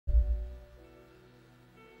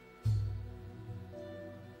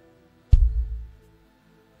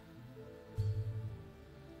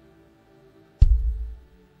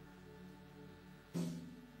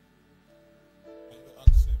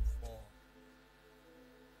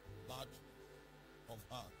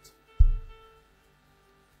heart,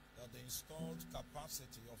 that the installed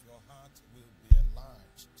capacity of your heart will be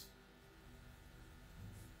enlarged,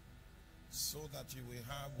 so that you will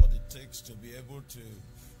have what it takes to be able to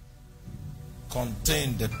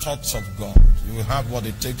contain the thoughts of God. You will have what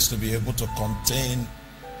it takes to be able to contain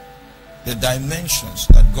the dimensions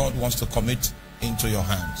that God wants to commit into your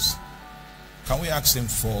hands. Can we ask him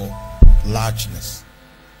for largeness?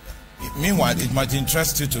 Meanwhile, it might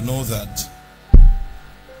interest you to know that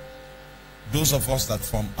those of us that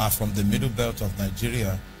are from the middle belt of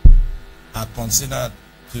Nigeria are considered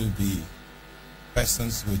to be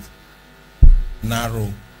persons with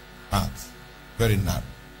narrow hearts. Very narrow.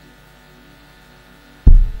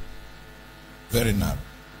 Very narrow.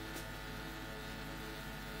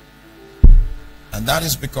 And that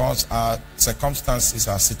is because our circumstances,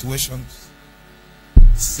 our situations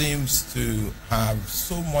seems to have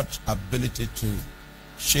so much ability to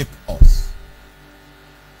shape us.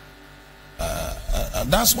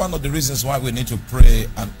 And that's one of the reasons why we need to pray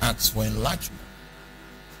and ask for enlargement.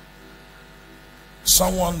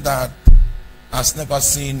 Someone that has never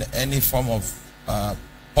seen any form of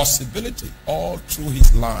possibility all through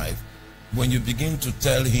his life, when you begin to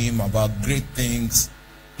tell him about great things,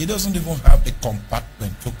 he doesn't even have the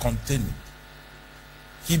compartment to contain it.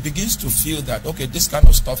 He begins to feel that, okay, this kind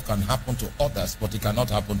of stuff can happen to others, but it cannot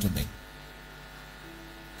happen to me.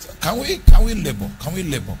 So can we labor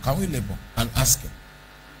and ask him,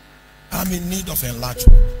 I'm in need of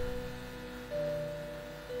enlargement.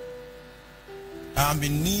 I'm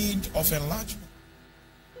in need of enlargement.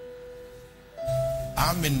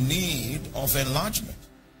 I'm in need of enlargement.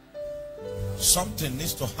 Something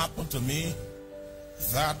needs to happen to me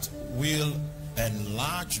that will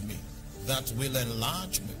enlarge me. That will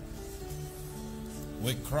enlarge me.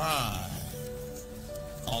 We cry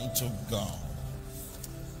unto God.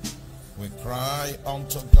 We cry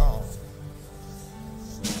unto God.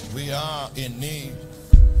 We are in need.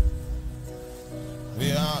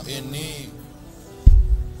 We are in need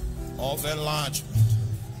of enlargement.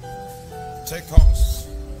 Take us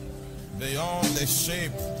beyond the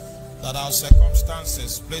shape that our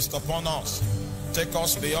circumstances placed upon us. Take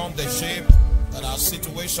us beyond the shape that our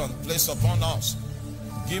situation placed upon us.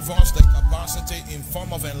 Give us the capacity in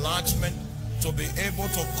form of enlargement to be able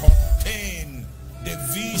to contain the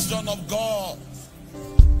vision of God,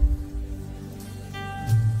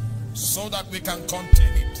 so that we can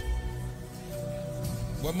contain it.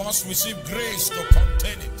 We must receive grace to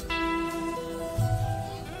contain it.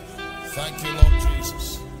 Thank you, Lord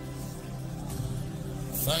Jesus.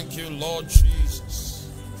 Thank you, Lord Jesus.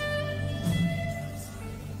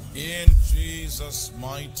 In Jesus'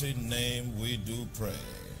 mighty name we do pray.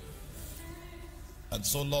 And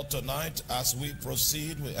so, Lord, tonight as we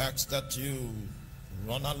proceed, we ask that you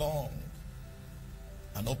run along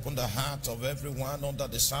and open the heart of everyone under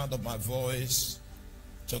the sound of my voice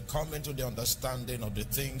to come into the understanding of the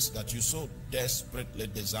things that you so desperately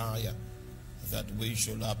desire that we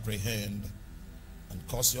should apprehend, and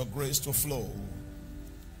cause your grace to flow,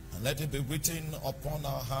 and let it be written upon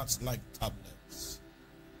our hearts like tablets.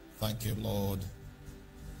 Thank you, Lord,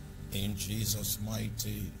 in Jesus'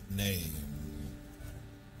 mighty name.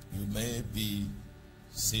 You may be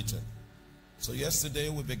seated. So yesterday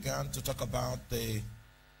we began to talk about the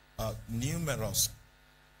numerous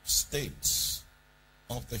states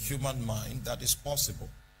of the human mind that is possible.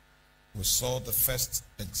 We saw the first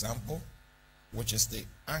example, which is the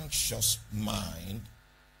anxious mind,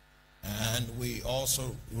 and we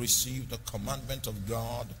also received the commandment of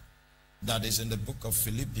God that is in the book of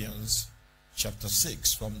Philippians chapter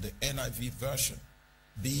 6 from the NIV version.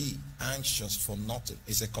 Be anxious for nothing.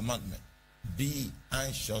 It's a commandment. Be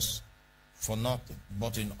anxious for nothing,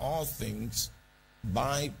 but in all things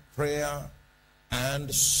by prayer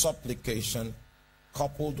and supplication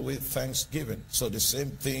coupled with thanksgiving. So the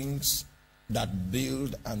same things that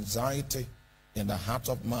build anxiety in the heart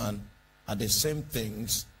of man are the same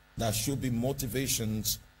things that should be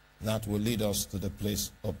motivations that will lead us to the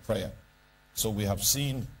place of prayer. So we have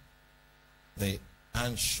seen the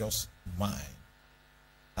anxious mind.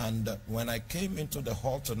 And when I came into the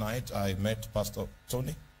hall tonight, I met Pastor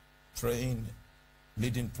Tony praying,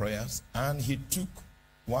 leading prayers, and he took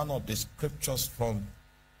one of the scriptures from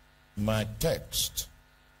my text,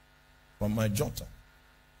 from my jotter,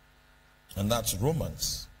 and that's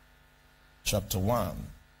Romans chapter 1.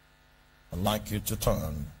 I'd like you to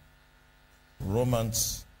turn.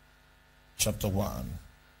 Romans chapter 1.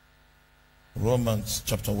 Romans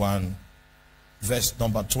chapter 1, verse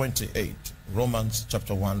number 28. Romans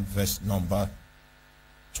chapter 1, verse number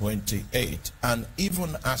 28. And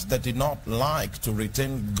even as they did not like to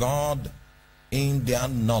retain God in their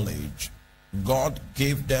knowledge, God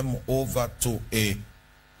gave them over to a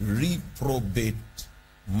reprobate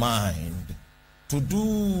mind to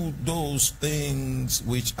do those things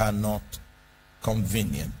which are not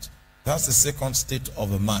convenient. That's the second state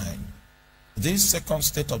of the mind. This second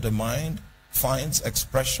state of the mind finds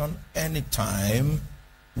expression anytime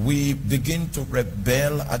we begin to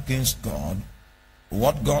rebel against God.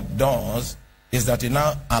 What God does is that he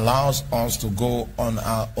now allows us to go on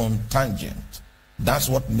our own tangent. That's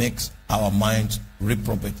what makes our mind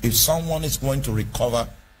reprobate. If someone is going to recover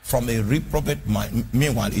from a reprobate mind,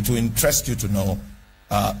 meanwhile, it will interest you to know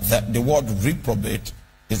that the word reprobate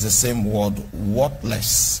is the same word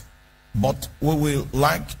worthless. But we will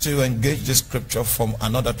like to engage this scripture from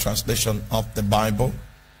another translation of the Bible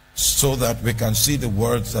so that we can see the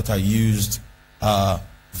words that are used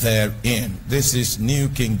therein. This is New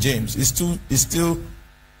King James. It's still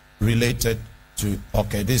related to,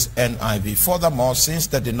 okay, this NIV. Furthermore, since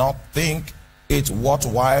they did not think it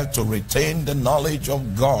worthwhile to retain the knowledge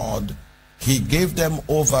of God, he gave them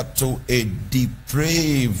over to a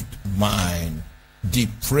depraved mind.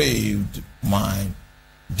 Depraved mind.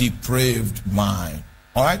 Depraved mind.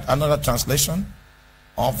 All right, another translation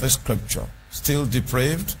of the scripture. Still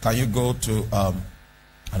depraved. Can you go to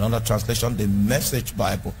another translation, the Message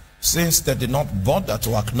Bible? Since they did not bother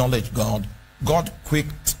to acknowledge God, God quit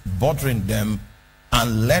bothering them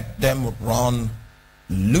and let them run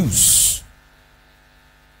loose.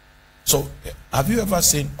 So, have you ever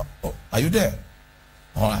seen, oh, are you there?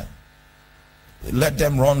 All right. Let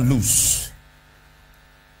them run loose.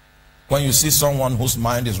 When you see someone whose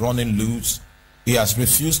mind is running loose, he has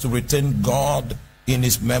refused to retain God in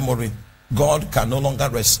his memory. God can no longer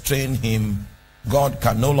restrain him. God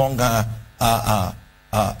can no longer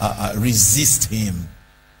resist him.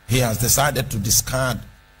 He has decided to discard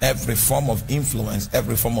every form of influence,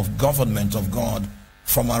 every form of government of God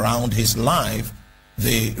from around his life.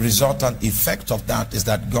 The resultant effect of that is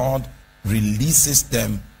that God releases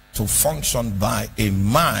them to function by a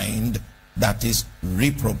mind that is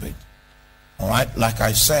reprobate. All right, like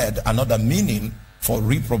I said, another meaning for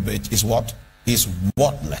reprobate is what? Is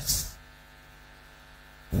worthless.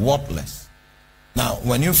 Worthless. Now,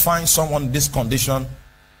 when you find someone in this condition,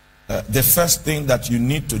 the first thing that you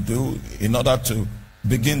need to do in order to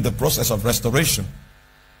begin the process of restoration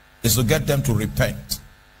is to get them to repent,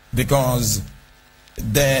 because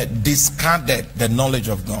they discarded the knowledge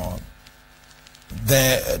of God.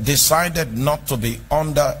 They decided not to be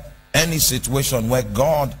under any situation where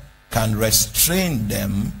God can restrain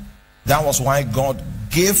them. That was why God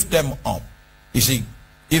gave them up. You see,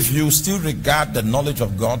 if you still regard the knowledge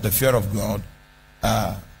of God, the fear of God,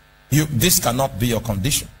 this cannot be your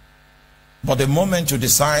condition. But the moment you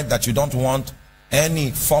decide that you don't want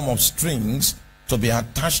any form of strings to be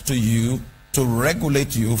attached to you to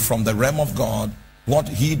regulate you from the realm of God, what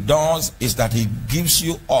he does is that he gives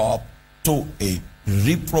you up to a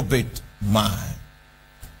reprobate mind.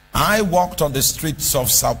 I walked on the streets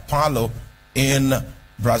of Sao Paulo in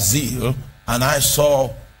Brazil, and I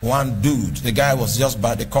saw one dude. The guy was just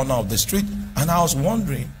by the corner of the street, and I was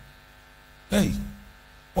wondering, hey,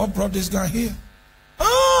 what brought this guy here?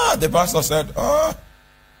 The pastor said,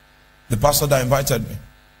 the pastor that invited me,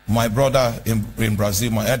 my brother in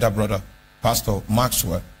Brazil, my elder brother, Pastor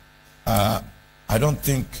Maxwell, I don't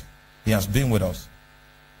think he has been with us.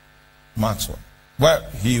 Maxwell. Well,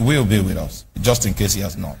 he will be with us, just in case he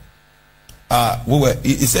has not.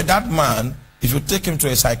 He said that man, if you take him to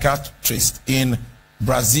a psychiatrist in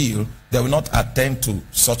Brazil, they will not attend to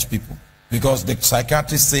such people, because the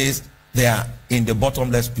psychiatrist says they are in the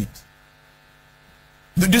bottomless pit.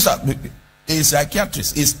 A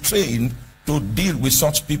psychiatrist is trained to deal with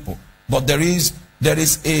such people, but there is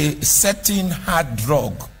a certain hard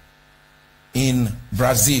drug in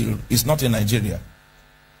Brazil. It's not in Nigeria.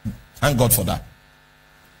 Thank God for that.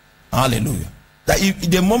 Hallelujah. That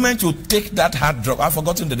the moment you take that hard drug, I've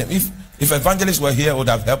forgotten the name. If evangelists were here, it would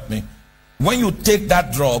have helped me. When you take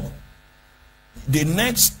that drug, the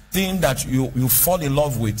next thing that you fall in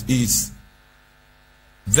love with is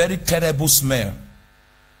very terrible smell.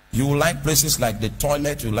 You will like places like the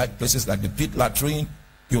toilet, you like places like the pit latrine,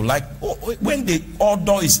 you like, when the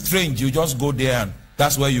odor is strange, you just go there and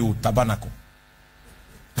that's where you tabernacle.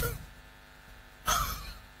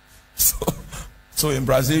 So in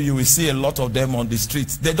Brazil, you will see a lot of them on the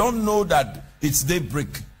streets. They don't know that it's daybreak.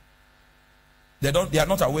 They are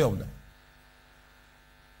not aware of that.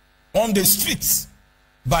 On the streets,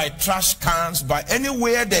 by trash cans, by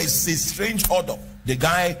anywhere there is a strange odor, the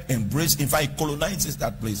guy embraced, in fact, he colonizes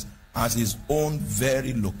that place as his own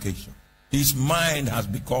very location. His mind has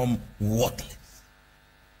become worthless.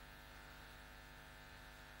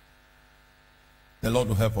 The Lord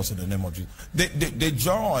will help us in the name of Jesus. The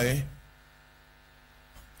joy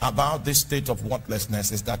about this state of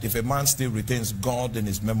worthlessness is that if a man still retains God in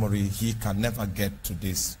his memory, he can never get to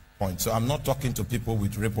this point. So I'm not talking to people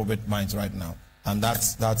with reprobate minds right now. And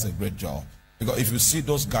that's a great joy. Because if you see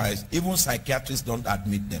those guys, even psychiatrists don't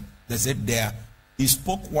admit them. They said there, he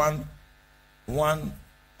spoke one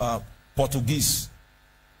Portuguese.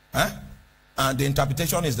 And the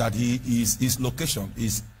interpretation is that his location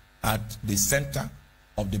is at the center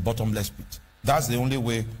of the bottomless pit. That's the only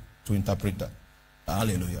way to interpret that.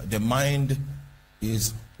 Hallelujah. The mind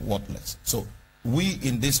is worthless. So we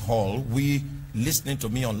in this hall, we listening to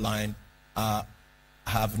me online,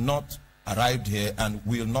 have not arrived here and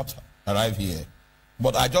will not arrive here.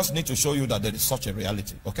 But I just need to show you that there is such a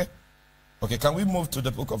reality. Okay? Okay, can we move to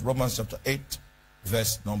the book of Romans chapter 8,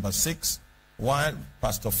 verse number 6? While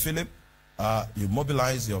Pastor Philip, you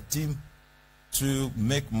mobilize your team to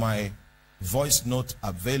make my voice note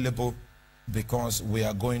available, because we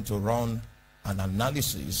are going to run an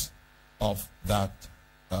analysis of that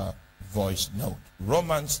voice note.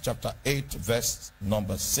 Romans chapter 8, verse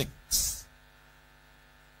number 6.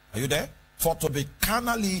 Are you there? For to be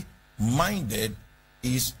carnally minded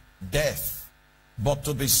is death, but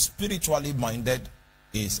to be spiritually minded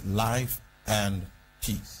is life and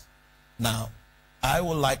peace. Now, I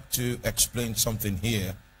would like to explain something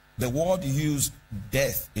here. The word used,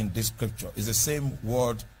 death, in this scripture is the same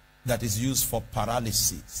word that is used for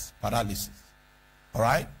paralysis. Paralysis. All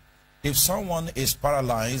right? If someone is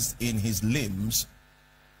paralyzed in his limbs,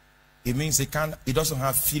 it means he doesn't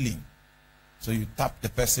have feeling. So you tap the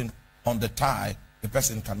person on the thigh, the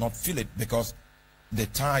person cannot feel it because the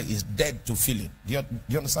thigh is dead to feeling. Do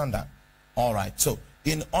you understand that? All right. So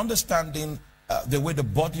in understanding the way the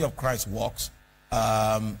body of Christ works,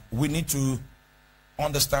 we need to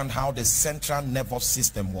understand how the central nervous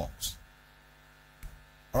system works.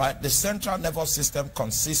 All right. The central nervous system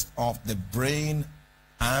consists of the brain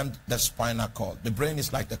and the spinal cord. The brain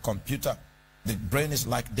is like the computer. The brain is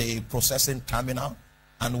like the processing terminal.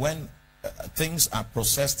 And when things are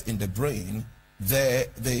processed in the brain,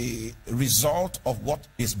 the result of what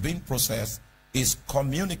is being processed is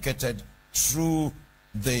communicated through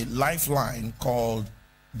the lifeline called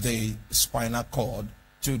the spinal cord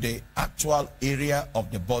to the actual area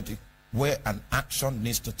of the body where an action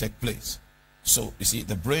needs to take place. So you see,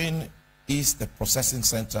 the brain is the processing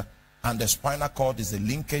center, and the spinal cord is the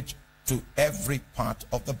linkage to every part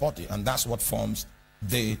of the body, and that's what forms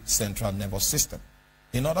the central nervous system.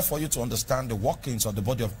 In order for you to understand the workings of the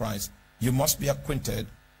body of Christ, you must be acquainted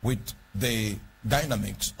with the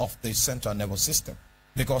dynamics of the central nervous system.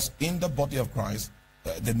 Because in the body of Christ,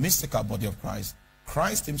 the mystical body of Christ,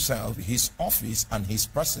 Christ himself, his office and his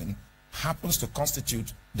person happens to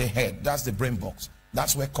constitute the head. That's the brain box.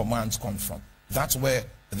 That's where commands come from. That's where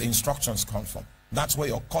the instructions come from. That's where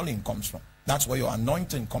your calling comes from. That's where your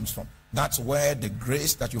anointing comes from. That's where the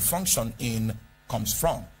grace that you function in comes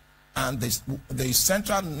from. And the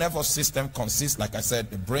central nervous system consists, like I said,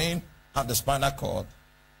 the brain and the spinal cord.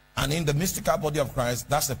 And in the mystical body of Christ,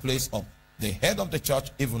 that's the place of the head of the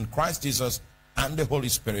church, even Christ Jesus, and the Holy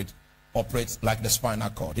Spirit operates like the spinal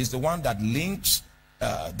cord. He's the one that links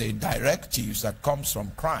the directives that comes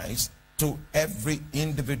from Christ to every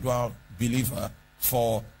individual believer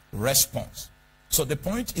for response. So the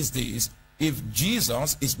point is this: if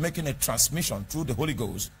Jesus is making a transmission through the Holy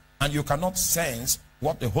Ghost, and you cannot sense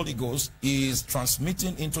what the Holy Ghost is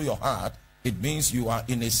transmitting into your heart, it means you are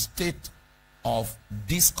in a state of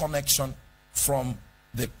disconnection from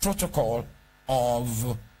the protocol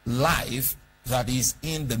of life that is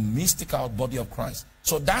in the mystical body of Christ.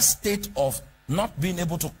 So that state of not being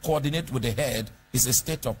able to coordinate with the head is a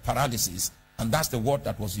state of paralysis, and that's the word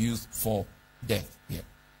that was used for death here.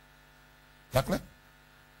 Exactly?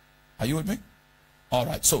 Are you with me? All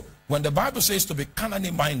right. So when the Bible says to be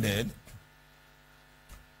carnally minded,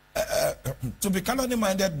 to be carnally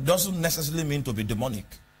minded doesn't necessarily mean to be demonic.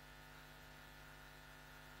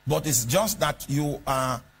 But it's just that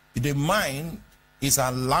the mind is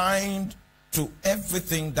aligned to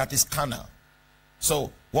everything that is carnal.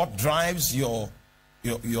 So what drives your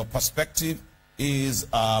perspective is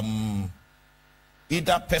either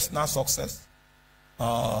personal success,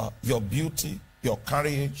 your beauty, your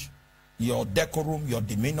courage, your decorum, your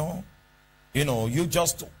demeanor. You know, you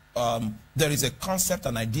just there is a concept,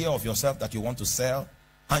 an idea of yourself that you want to sell,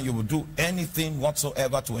 and you will do anything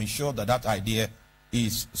whatsoever to ensure that that idea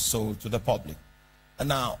is sold to the public. And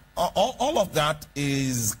now, all of that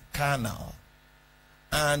is carnal.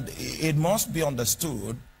 And it must be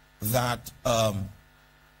understood that,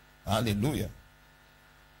 hallelujah,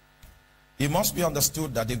 it must be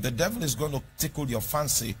understood that if the devil is going to tickle your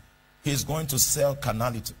fancy, he's going to sell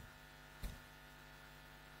carnality.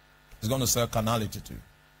 He's going to sell carnality to you.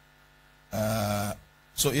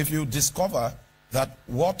 So if you discover that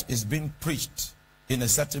what is being preached in a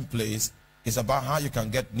certain place is about how you can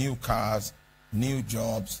get new cars, new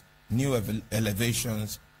jobs, new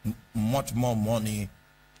elevations, much more money,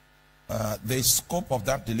 the scope of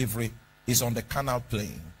that delivery is on the carnal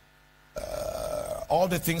plane. All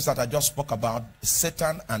the things that I just spoke about,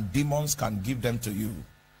 Satan and demons can give them to you.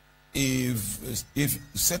 If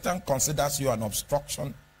Satan considers you an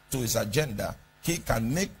obstruction to his agenda, he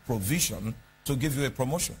can make provision to give you a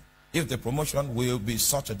promotion. If the promotion will be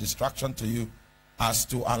such a distraction to you as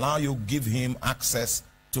to allow you give him access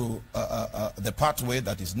to the pathway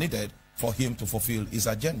that is needed for him to fulfill his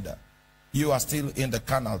agenda, you are still in the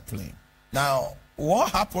carnal plane. Now,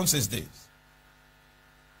 what happens is this.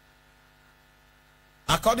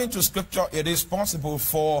 According to scripture, it is possible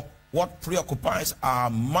for what preoccupies our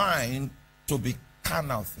mind to be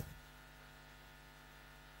carnal thing.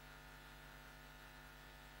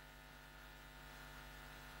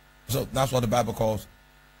 So that's what the Bible calls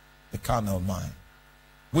the carnal mind.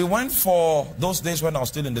 We went for those days when I was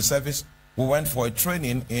still in the service, we went for a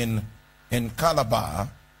training in Calabar,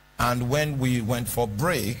 and when we went for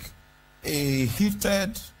break, a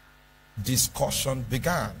heated discussion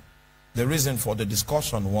began. The reason for the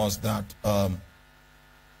discussion was that a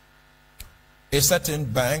certain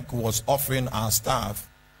bank was offering our staff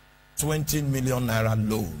 20 million naira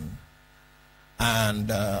loan,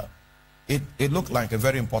 and it looked like a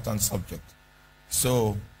very important subject.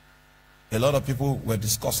 So a lot of people were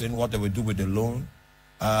discussing what they would do with the loan.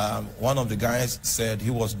 One of the guys said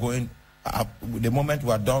he was going, the moment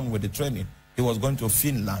we are done with the training, he was going to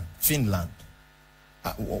Finland.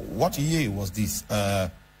 What year was this?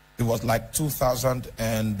 It was like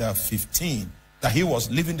 2015 that he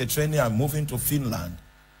was leaving the training and moving to Finland.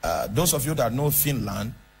 Those of you that know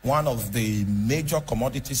Finland, one of the major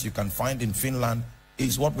commodities you can find in Finland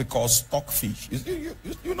is what we call stockfish.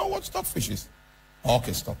 You know what stockfish is?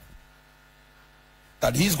 Okay, stop.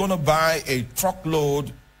 That he's going to buy a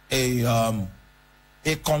truckload, a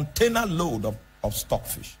container load of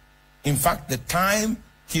stockfish. In fact, the time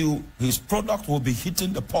his product will be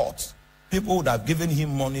hitting the ports, people would have given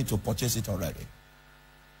him money to purchase it already.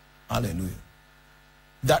 Hallelujah.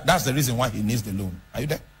 That's the reason why he needs the loan. Are you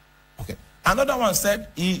there? Okay. Another one said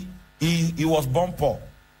he was born poor.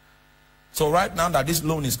 So right now that this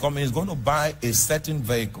loan is coming, he's going to buy a certain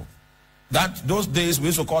vehicle. Those days we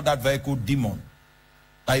used to call that vehicle demon.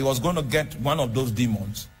 That he was going to get one of those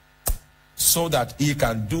demons so that he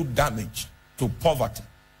can do damage to poverty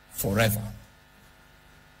forever.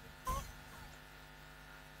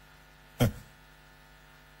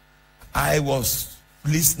 I was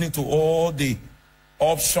listening to all the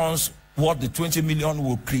options, what the 20 million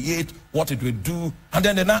will create, what it will do. And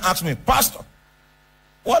then they now asked me, Pastor,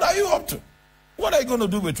 what are you up to? What are you going to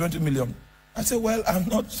do with 20 million? I said, well, I'm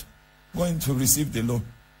not going to receive the loan.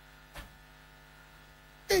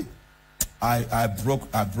 Hey, I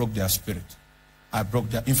broke their spirit.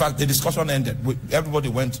 In fact, the discussion ended. Everybody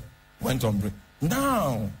went on break.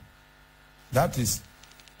 Now, that is,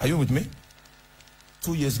 are you with me?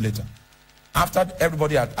 2 years later, after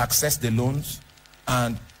everybody had accessed the loans,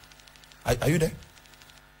 and are you there?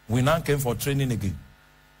 We now came for training again.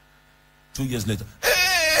 2 years later.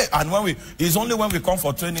 Hey! And it's only when we come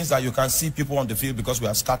for trainings that you can see people on the field, because we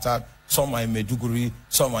are scattered. Some are in Maiduguri,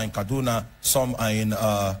 some are in Kaduna, some are in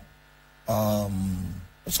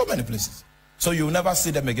so many places. So you will never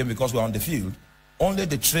see them again because we're on the field. Only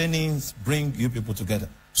the trainings bring you people together.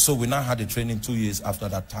 So we now had a training 2 years after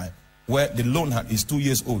that time, where the loan is 2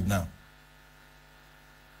 years old now.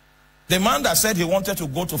 The man that said he wanted to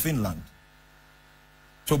go to Finland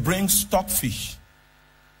to bring stockfish,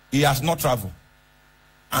 he has not traveled.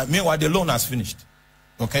 And meanwhile, the loan has finished.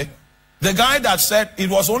 Okay? The guy that said, it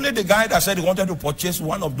was only the guy that said he wanted to purchase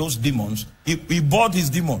one of those demons. He bought his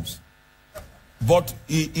demons. But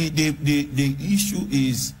the issue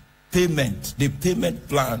is payment, the payment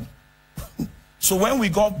plan. So when we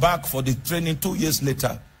got back for the training 2 years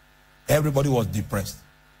later, everybody was depressed.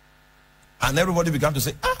 And everybody began to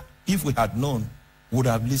say, if we had known, we would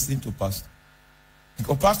have listened to Pastor.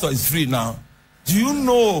 Because Pastor is free now. Do you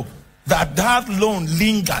know that loan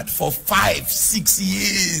lingered for 5-6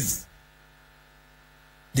 years?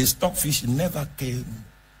 The stockfish never came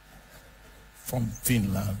from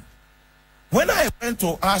Finland. When I went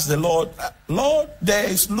to ask the Lord, Lord, there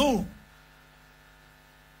is loan.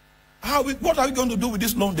 What are we going to do with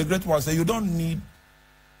this loan? The great one said, you don't need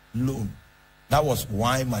loan. That was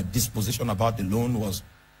why my disposition about the loan was,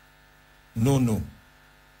 No, no.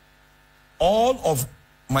 All of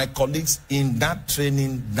my colleagues in that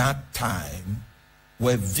training that time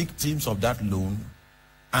were victims of that loan,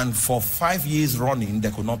 and for 5 years running, they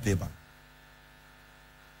could not pay back.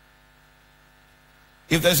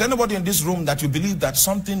 If there's anybody in this room that you believe that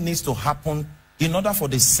something needs to happen in order for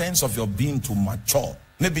the sense of your being to mature,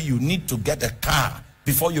 maybe you need to get a car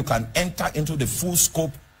before you can enter into the full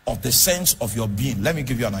scope of the sense of your being. Let me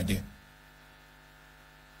give you an idea.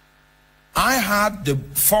 I had the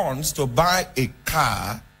funds to buy a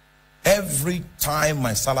car every time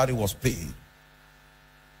my salary was paid.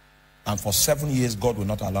 And for 7 years, God will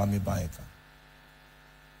not allow me to buy a car.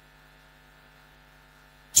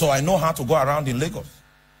 So I know how to go around in Lagos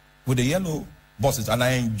with the yellow buses, and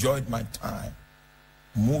I enjoyed my time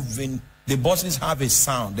moving. The buses have a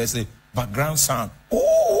sound. There's a background sound.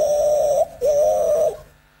 Oh, oh.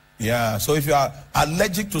 Yeah, so if you are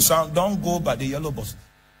allergic to sound, don't go by the yellow buses.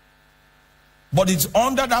 But it's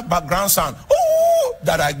under that background sound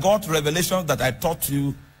that I got revelations that I taught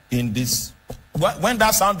you in this. When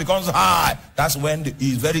that sound becomes high, that's when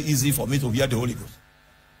it's very easy for me to hear the Holy Ghost.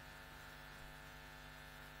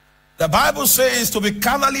 The Bible says to be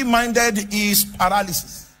carnally minded is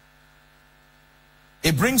paralysis.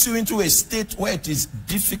 It brings you into a state where it is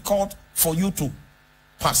difficult for you to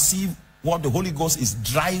perceive what the Holy Ghost is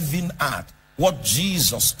driving at, what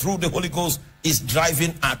Jesus through the Holy Ghost is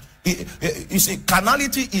driving at. You see,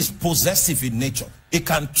 carnality is possessive in nature. It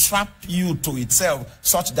can trap you to itself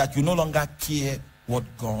such that you no longer care what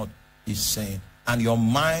God is saying. And your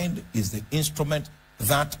mind is the instrument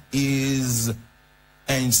that is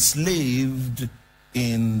enslaved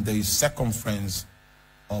in the circumference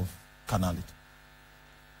of carnality.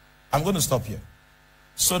 I'm going to stop here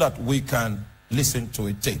so that we can listen to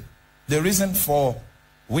a tape. The reason for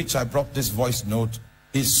which I brought this voice note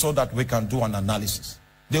is so that we can do an analysis.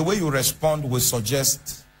 The way you respond will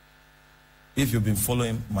suggest if you've been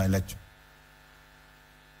following my lecture.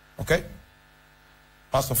 Okay?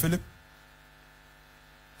 Pastor Philip,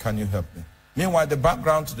 can you help me? Meanwhile, the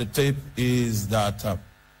background to the tape is that a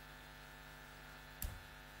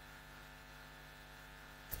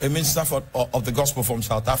minister of the gospel from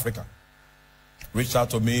South Africa reached out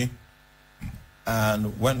to me,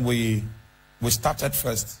 and when we started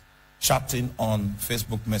first chatting on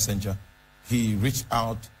Facebook Messenger, he reached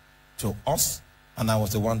out to us, and I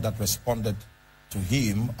was the one that responded to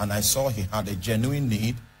him, and I saw he had a genuine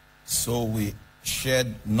need, so we shared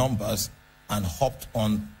numbers and hopped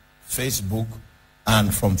on Facebook,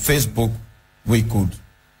 and from Facebook we could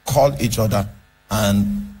call each other,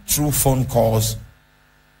 and through phone calls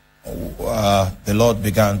the Lord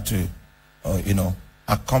began to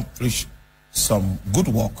accomplish some good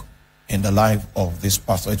work in the life of this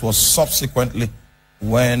pastor. It was subsequently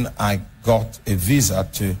when I got a visa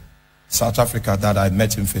to South Africa that I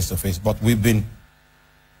met him face to face. But we've been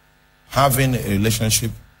having a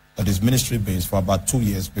relationship that is ministry based for about 2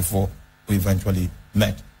 years before we eventually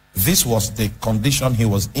met. This was the condition he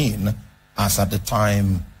was in as at the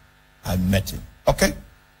time I met him. Okay?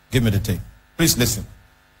 Give me the tape. Please listen.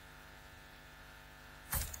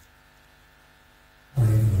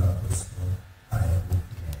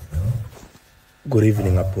 Good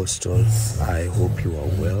evening, apostles. I hope you are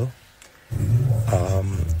well.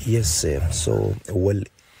 Yes, sir. So, well,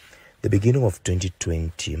 the beginning of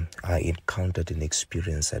 2020, I encountered an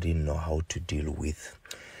experience I didn't know how to deal with.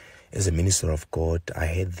 As a minister of God, I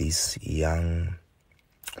had this young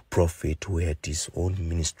prophet who had his own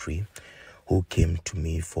ministry, who came to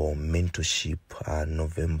me for mentorship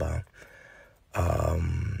November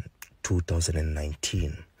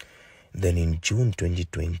 2019. Then in June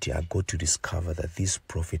 2020, I got to discover that this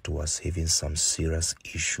prophet was having some serious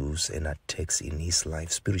issues and attacks in his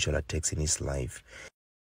life, spiritual attacks in his life.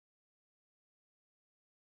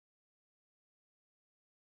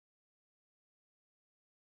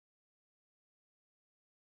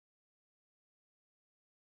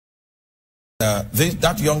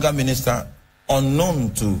 That younger minister,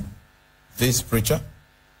 unknown to this preacher,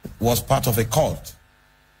 was part of a cult.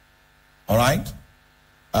 All right?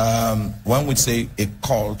 When we say a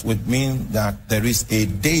cult, would mean that there is a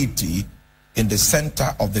deity in the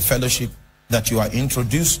center of the fellowship that you are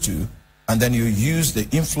introduced to, and then you use the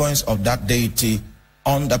influence of that deity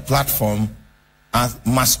on the platform as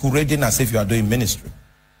masquerading as if you are doing ministry.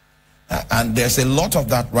 And there's a lot of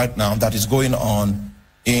that right now that is going on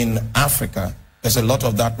in Africa. There's a lot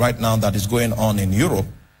of that right now that is going on in Europe.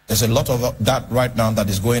 There's a lot of that right now that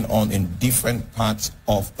is going on in different parts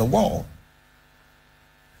of the world.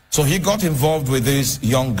 So he got involved with this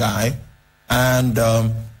young guy, and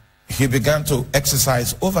he began to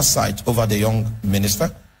exercise oversight over the young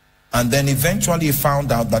minister. And then eventually he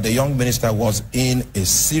found out that the young minister was in a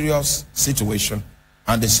serious situation.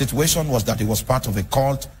 And the situation was that he was part of a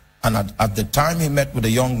cult. And at the time he met with the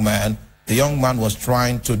young man was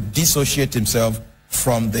trying to dissociate himself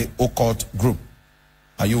from the occult group.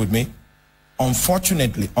 Are you with me?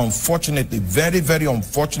 Unfortunately, very, very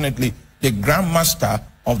unfortunately, the grandmaster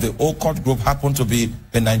of the occult group happened to be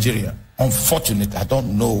in Nigeria. Unfortunately, I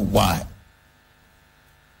don't know why.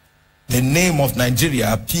 The name of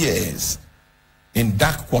Nigeria appears in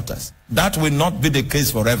dark quarters. That will not be the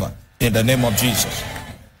case forever in the name of Jesus.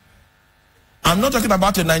 I'm not talking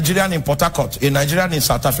about a Nigerian in Port Harcourt, a Nigerian in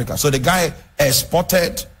South Africa. So the guy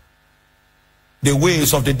exported the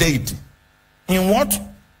ways of the deity. In what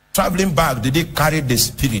traveling bag did he carry the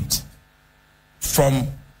spirit from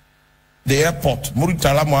the airport,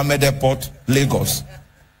 Muritala Mohammed Airport, Lagos,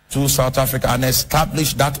 to South Africa, and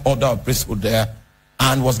established that order of priesthood there,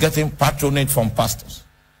 and was getting patronage from pastors?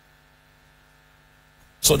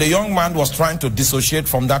 So the young man was trying to dissociate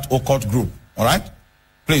from that occult group. All right?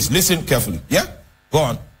 Please listen carefully. Yeah? Go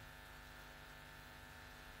on.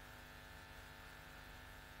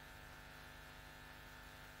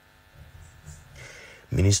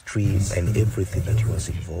 Ministry and everything that he was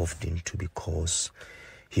involved into, because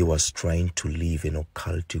he was trying to leave an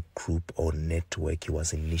occultic group or network he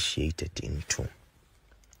was initiated into.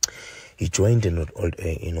 He joined an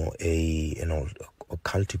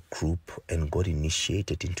occultic group and got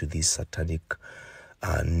initiated into this satanic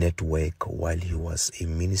network while he was a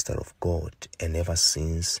minister of God. And ever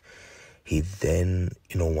since, he then,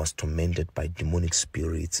 was tormented by demonic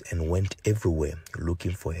spirits and went everywhere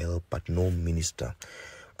looking for help, but no minister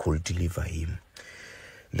could deliver him.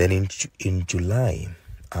 Then in July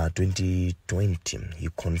 2020, he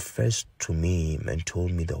confessed to me and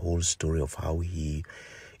told me the whole story of how he,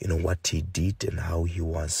 what he did and how he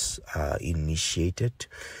was initiated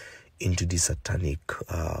into the satanic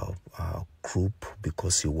group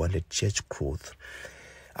because he wanted church growth.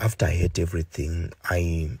 After I heard everything,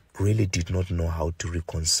 I really did not know how to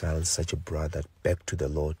reconcile such a brother back to the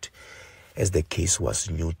Lord, as the case was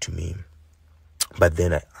new to me. But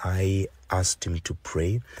then I asked him to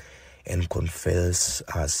pray and confess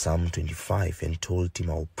Psalm 25 and told him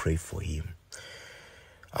I'll pray for him.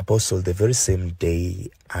 Apostle, the very same day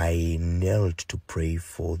I knelt to pray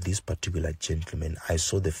for this particular gentleman, I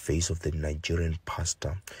saw the face of the Nigerian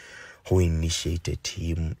pastor who initiated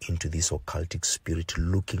him into this occultic spirit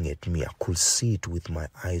looking at me. I could see it with my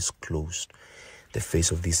eyes closed, the face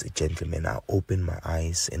of this gentleman. I opened my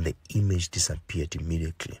eyes and the image disappeared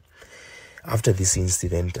immediately. After this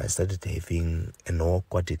incident, I started having an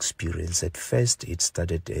awkward experience. At first, it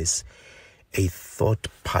started as a thought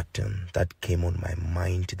pattern that came on my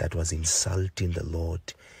mind that was insulting the Lord,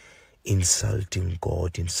 insulting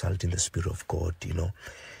God, insulting the Spirit of God,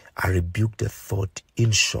 I rebuked the thought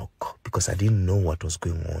in shock because I didn't know what was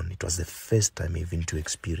going on. It was the first time even to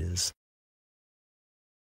experience.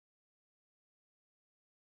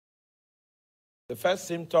 The first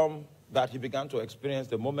symptom that he began to experience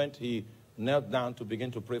the moment he knelt down to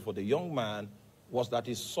begin to pray for the young man was that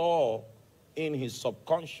he saw in his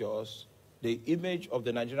subconscious the image of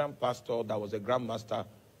the Nigerian pastor that was a grandmaster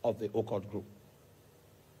of the occult group.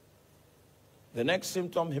 The next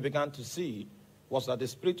symptom he began to see was that the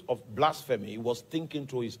spirit of blasphemy was thinking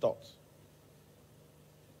through his thoughts.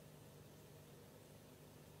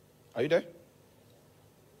 Are you there?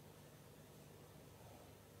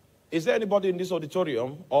 Is there anybody in this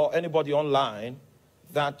auditorium or anybody online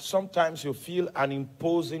that sometimes you feel an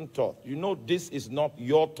imposing thought? This is not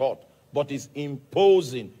your thought, but it's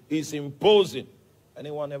imposing. It's imposing.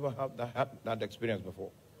 Anyone ever have that experience before?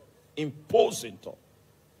 Imposing thought.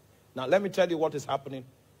 Now, let me tell you what is happening.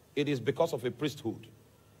 It is because of a priesthood.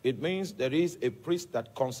 It means there is a priest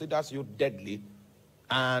that considers you deadly,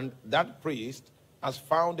 and that priest has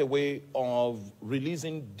found a way of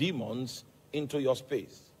releasing demons into your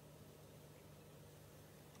space.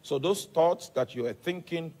 So those thoughts that you were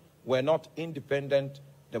thinking were not independent.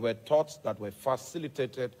 They were thoughts that were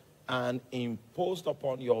facilitated and imposed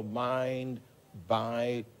upon your mind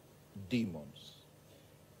by demons.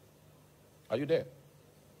 Are you there?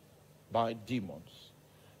 By demons.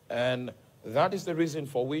 And that is the reason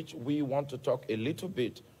for which we want to talk a little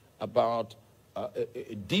bit about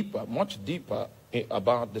much deeper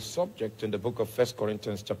about the subject in the book of 1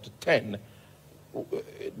 Corinthians chapter 10.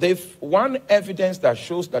 One evidence that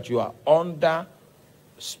shows that you are under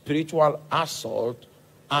spiritual assault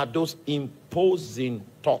are those imposing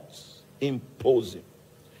thoughts. Imposing.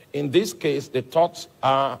 In this case, the thoughts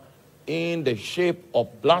are in the shape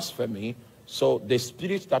of blasphemy. So the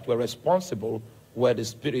spirits that were responsible were the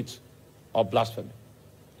spirits of blasphemy.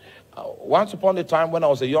 Once upon a time when I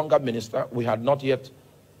was a younger minister, we had not yet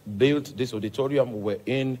built this auditorium. We were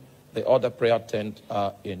in the other prayer tent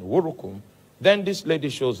in Wurukum. Then this lady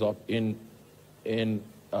shows up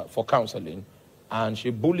for counseling, and she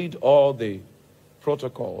bullied all the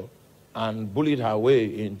protocol and bullied her way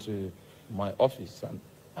into my office. And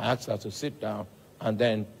I asked her to sit down, and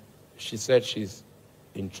then she said she's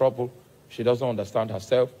in trouble. She doesn't understand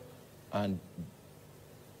herself, and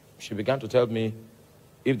she began to tell me,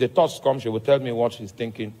 if the thoughts come, she will tell me what she's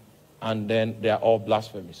thinking, and then they are all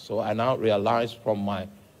blasphemies. So I now realized from my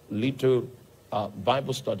little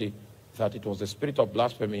Bible study that it was the spirit of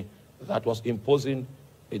blasphemy that was imposing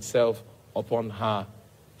itself upon her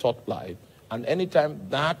thought life. And anytime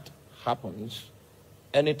that happens,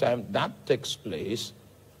 anytime that takes place,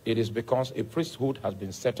 it is because a priesthood has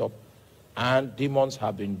been set up and demons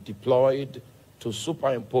have been deployed to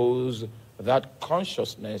superimpose that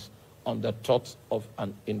consciousness on the thoughts of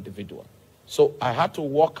an individual. So I had to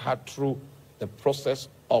walk her through the process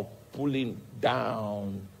of pulling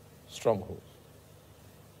down strongholds.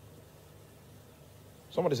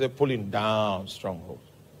 Somebody say pulling down strongholds.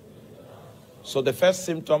 So the first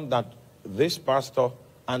symptom that this pastor,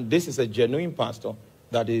 and this is a genuine pastor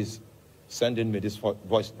that is sending me this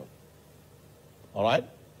voice note. All right?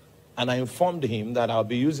 And I informed him that I'll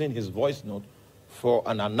be using his voice note for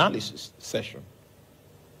an analysis session.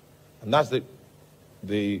 And that's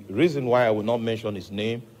the reason why I will not mention his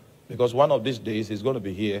name, because one of these days he's going to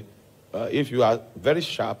be here. If you are very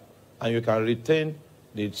sharp and you can retain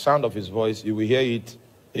the sound of his voice, you will hear it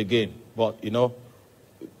again. But, you know,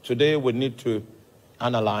 today we need to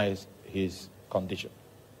analyze his condition.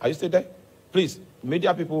 Are you still there? Please,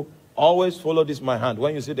 media people, always follow this my hand.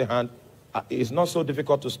 When you see the hand, it's not so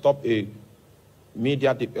difficult to stop a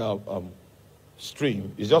media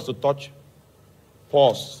stream. It's just to touch,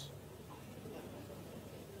 pause.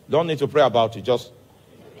 Don't need to pray about it, just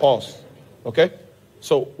pause. Okay?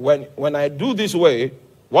 So when I do this way,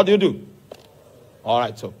 what do? All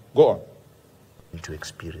right, so go on. To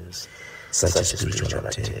experience such a spiritual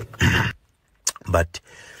attack. But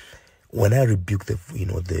when I rebuked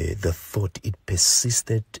the thought, it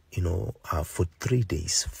persisted, for 3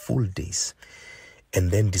 days, full days,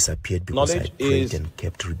 and then disappeared because I prayed and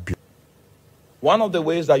kept rebuking. One of the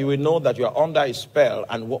ways that you will know that you are under a spell,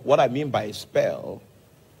 and what I mean by a spell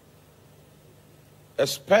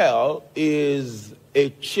is a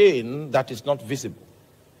chain that is not visible.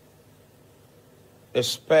 A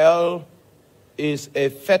spell is a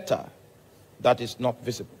fetter that is not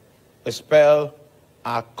visible. A spell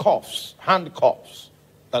are cuffs, handcuffs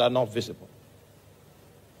that are not visible.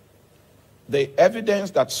 The evidence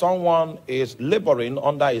that someone is laboring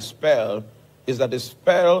under a spell is that the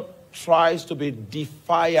spell tries to be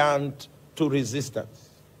defiant to resistance.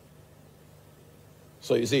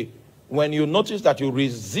 So you see, when you notice that you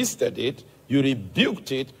resisted it, you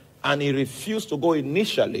rebuked it, and it refused to go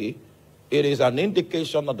initially, it is an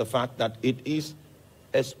indication of the fact that it is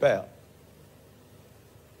a spell.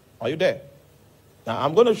 Are you there? Now,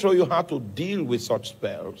 I'm going to show you how to deal with such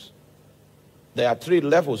spells. There are 3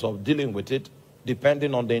 levels of dealing with it,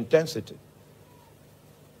 depending on the intensity.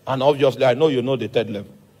 And obviously, I know you know the 3rd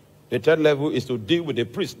level. The 3rd level is to deal with the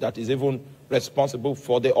priest that is even responsible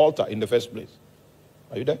for the altar in the first place.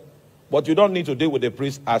 Are you there? But you don't need to deal with the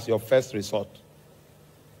priest as your first resort.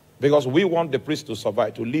 Because we want the priest to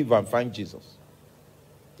survive, to live and find Jesus.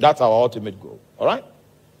 That's our ultimate goal. All right?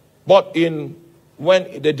 But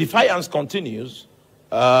when the defiance continues,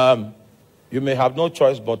 you may have no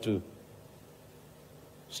choice but to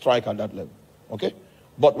strike at that level. Okay?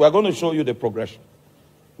 But we're going to show you the progression.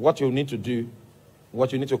 What you need to do,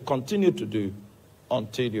 what you need to continue to do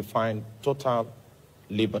until you find total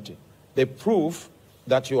liberty. The proof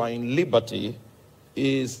that you are in liberty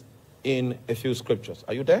is in a few scriptures.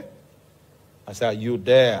 Are you there? I say, are you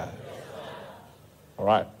there? Yes, all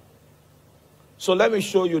right. So let me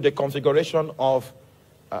show you the configuration of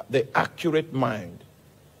the accurate mind.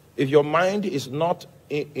 If your mind is not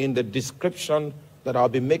in the description that I'll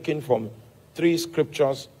be making from 3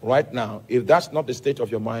 scriptures right now, if that's not the state of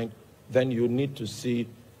your mind, then you need to see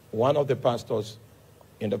one of the pastors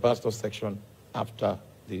in the pastor section after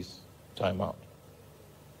this timeout.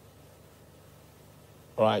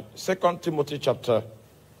 All right, 2 Timothy chapter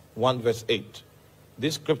 1 verse 8.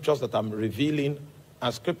 These scriptures that I'm revealing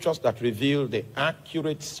are scriptures that reveal the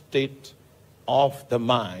accurate state of the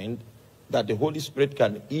mind that the Holy Spirit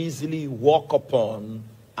can easily walk upon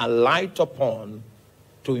and light upon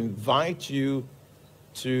to invite you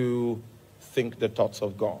to think the thoughts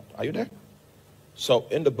of God. Are you there? So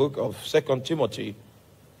in the book of 2 Timothy,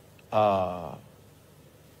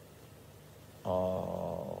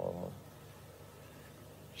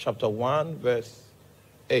 chapter 1, verse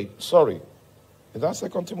 8. Sorry. Is that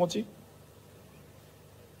 2 Timothy?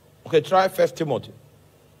 Okay, try 1 Timothy.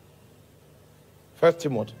 1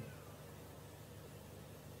 Timothy.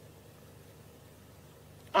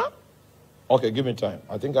 Ah? Okay, give me time.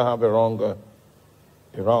 I think I have a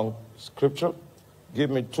wrong scripture. Give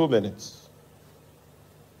me 2 minutes.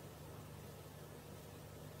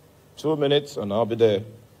 2 minutes and I'll be there.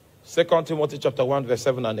 2 Timothy chapter 1, verse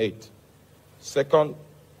 7 and 8. 2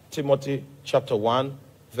 Timothy chapter 1,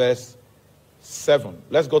 verse 7.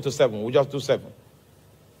 Let's go to 7. We'll just do 7.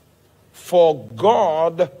 For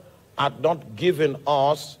God had not given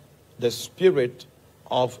us the spirit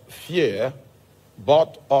of fear,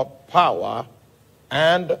 but of power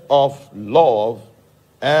and of love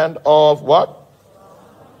and of what?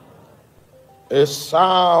 A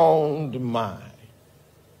sound mind.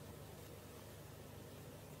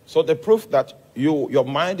 So the proof that your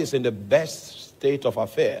mind is in the best state of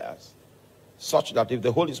affairs, such that if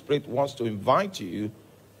the Holy Spirit wants to invite you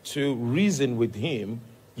to reason with him,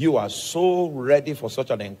 you are so ready for such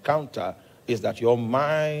an encounter, is that your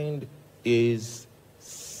mind is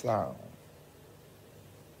sound.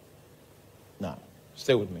 Now,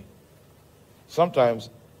 stay with me. Sometimes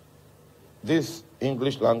these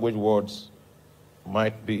English language words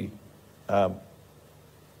might be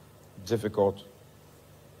difficult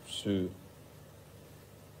to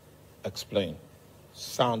explain.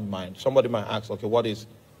 Sound mind. Somebody might ask, okay, what is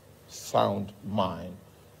sound mind?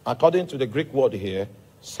 According to the Greek word here,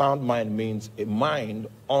 sound mind means a mind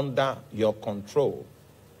under your control.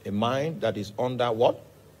 A mind that is under what?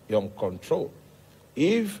 Your control.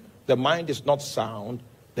 If the mind is not sound,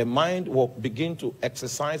 the mind will begin to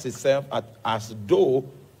exercise itself as though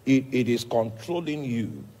it is controlling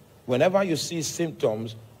you. Whenever you see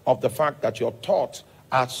symptoms of the fact that your thoughts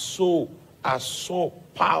are so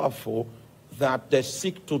powerful that they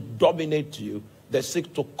seek to dominate you, they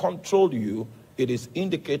seek to control you, it is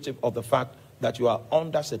indicative of the fact that you are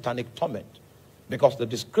under satanic torment. Because the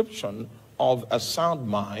description of a sound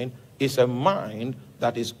mind is a mind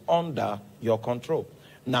that is under your control.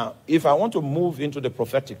 Now, if I want to move into the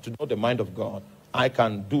prophetic to know the mind of God, I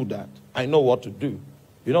can do that. I know what to do.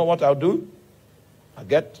 You know what I'll do? I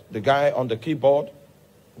get the guy on the keyboard.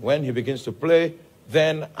 When he begins to play,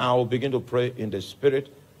 then I'll begin to pray in the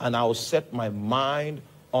spirit, and I'll set my mind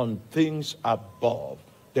on things above.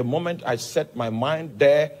 The moment I set my mind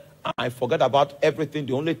there, I forget about everything.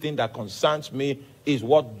 The only thing that concerns me is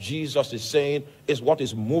what Jesus is saying, is what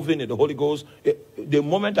is moving in the Holy Ghost. The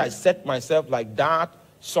moment I set myself like that,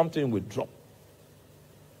 something will drop.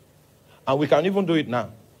 And we can even do it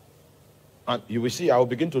now. And you will see, I will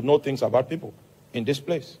begin to know things about people in this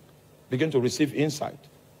place. Begin to receive insight.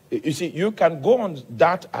 You see, you can go on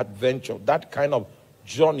that adventure, that kind of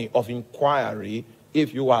journey of inquiry,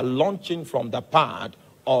 if you are launching from the path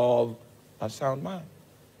of a sound mind.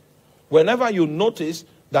 Whenever you notice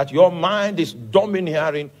that your mind is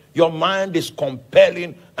domineering, your mind is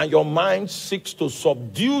compelling, and your mind seeks to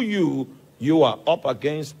subdue you, you are up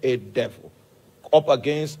against a devil, up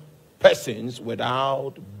against persons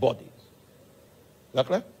without bodies. Is that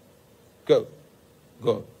clear? Good.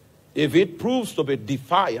 Good. If it proves to be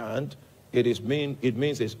defiant, it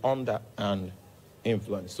means it's under an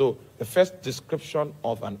influence. So the first description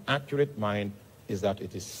of an accurate mind is that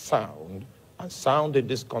it is sound. And sound in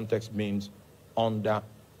this context means under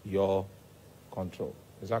your control.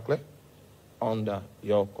 Is that clear? Under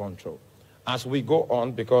your control. As we go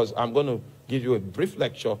on, because I'm going to give you a brief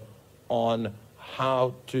lecture on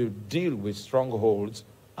how to deal with strongholds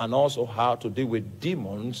and also how to deal with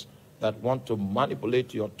demons that want to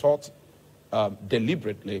manipulate your thoughts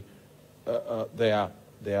deliberately. There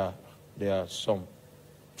are some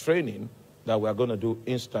training that we're going to do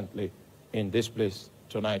instantly in this place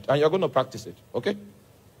tonight. And you're going to practice it, okay?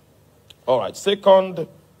 All right, second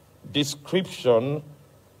description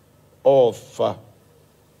of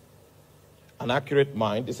an accurate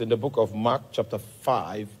mind is in the book of Mark chapter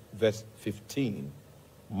 5, verse 15.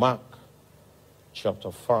 Mark chapter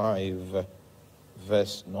 5,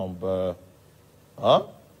 verse number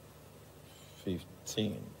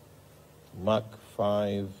 15. Mark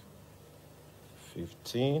 5,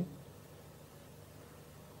 15.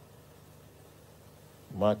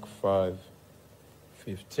 Mark 5,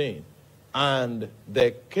 15. And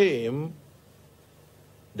they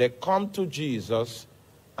come to Jesus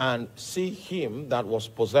and see him that was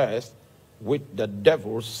possessed with the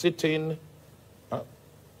devil sitting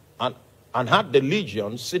and had the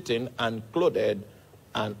legion sitting and clothed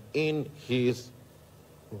and in his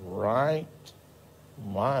right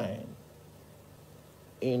mind.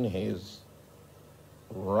 In his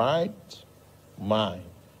right mind.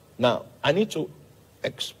 Now, I need to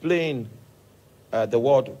explain the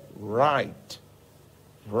word right.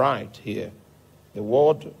 Right here. The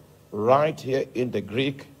word right here in the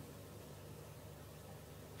Greek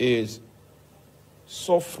is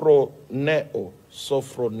sophroneo.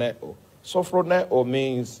 Sophroneo. Sophroneo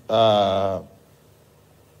means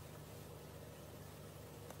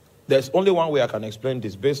there's only one way I can explain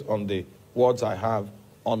this based on the words I have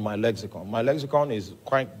on my lexicon. My lexicon is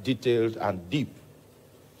quite detailed and deep.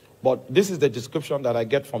 But this is the description that I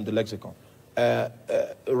get from the lexicon.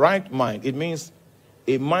 Right mind, it means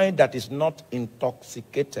a mind that is not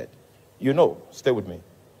intoxicated. You know, stay with me.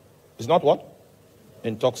 It's not what?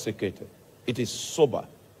 Intoxicated. It is sober.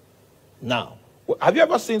 Now, have you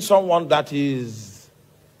ever seen someone that is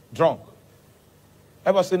drunk?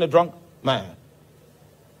 Ever seen a drunk man?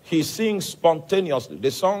 He sings spontaneously.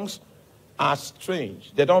 The songs are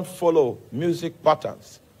strange. They don't follow music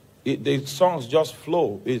patterns. The songs just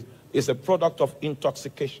flow. It's a product of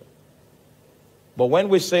intoxication. But when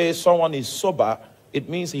we say someone is sober, it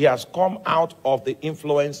means he has come out of the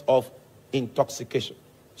influence of intoxication.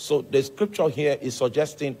 So the scripture here is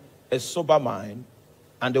suggesting a sober mind.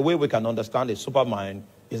 And the way we can understand a sober mind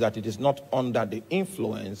is that it is not under the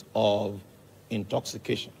influence of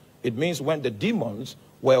intoxication. It means when the demons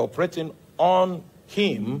were operating on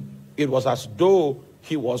him, it was as though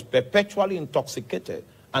he was perpetually intoxicated.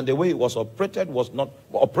 And the way he was operating was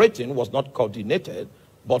not coordinated.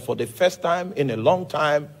 But for the first time in a long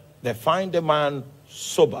time, they find the man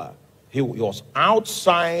sober. He was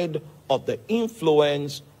outside of the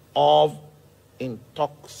influence of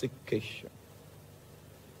intoxication.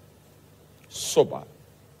 Sober,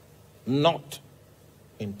 not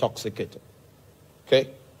intoxicated. Okay?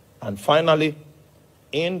 And finally,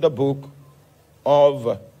 in the book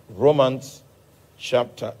of Romans,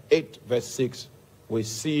 chapter 8, verse 6, we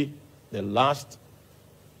see the last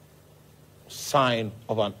sign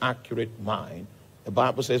of an accurate mind. The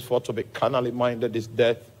Bible says, for to be carnally minded is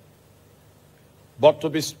death, but to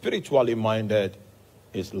be spiritually minded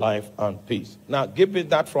is life and peace. Now, give me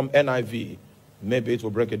that from NIV. Maybe it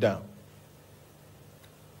will break it down.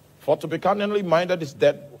 For to be carnally minded is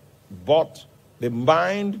death, but the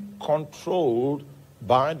mind controlled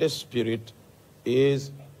by the Spirit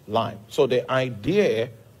is life. So the idea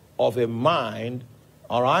of a mind,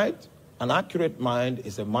 all right, an accurate mind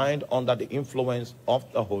is a mind under the influence of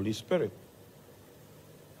the Holy Spirit.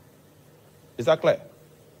 Is that clear?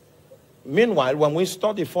 Meanwhile, when we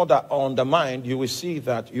study further on the mind, you will see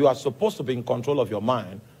that you are supposed to be in control of your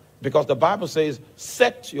mind, because the Bible says,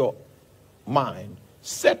 set your mind,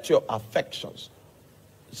 set your affections,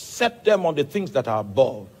 set them on the things that are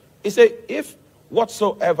above. It says, if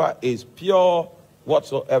whatsoever is pure,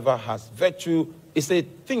 whatsoever has virtue, it says,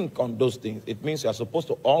 think on those things. It means you are supposed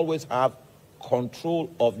to always have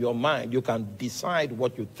control of your mind. You can decide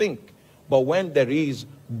what you think. But when there is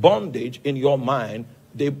bondage in your mind,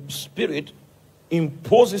 the Spirit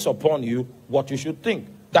imposes upon you what you should think.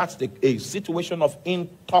 That's a situation of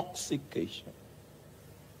intoxication.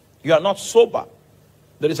 You are not sober.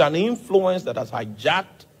 There is an influence that has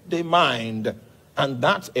hijacked the mind, and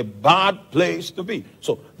that's a bad place to be.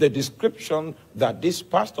 So the description that this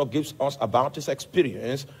pastor gives us about his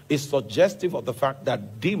experience is suggestive of the fact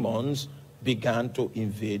that demons began to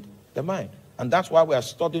invade the mind. And that's why we are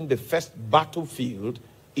studying the first battlefield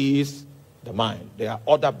is the mind. There are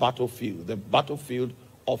other battlefields. The battlefield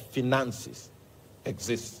of finances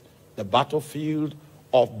exists. The battlefield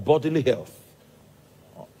of bodily health.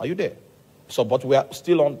 Are you there? So, but we are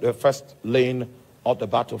still on the first lane of the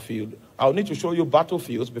battlefield. I'll need to show you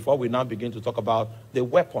battlefields before we now begin to talk about the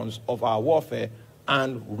weapons of our warfare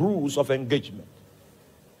and rules of engagement.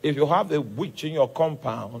 If you have a witch in your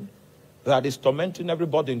compound that is tormenting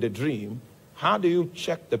everybody in the dream, how do you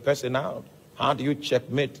check the person out? How do you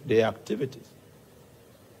checkmate their activities?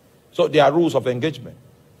 So there are rules of engagement.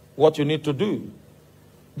 What you need to do,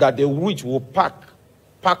 that the witch will pack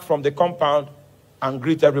from the compound and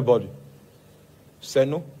greet everybody.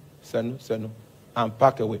 Senu, senu, senu, and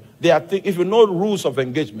pack away. There are if you know rules of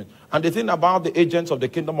engagement, and the thing about the agents of the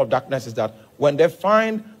kingdom of darkness is that when they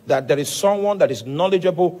find that there is someone that is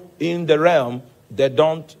knowledgeable in the realm, they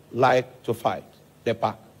don't like to fight. They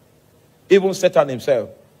pack. Even Satan himself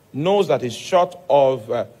knows that he's short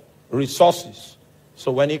of resources.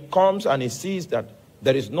 So when he comes and he sees that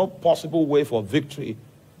there is no possible way for victory,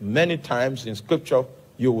 many times in scripture,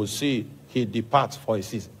 you will see he departs for a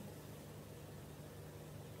season.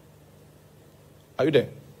 Are you there?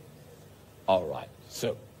 All right.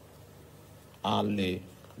 So,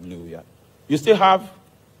 hallelujah. You still have,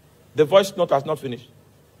 the voice note has not finished.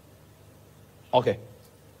 Okay.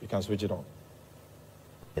 You can switch it on.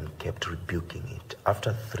 and kept rebuking it.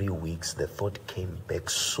 After 3 weeks, the thought came back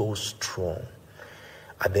so strong.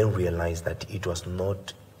 I then realized that it was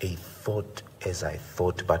not a thought as I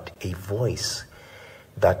thought, but a voice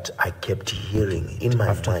that I kept hearing in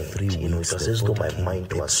my mind. 3 weeks, it was as though my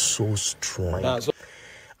mind was so strong.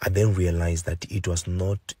 I then realized that it was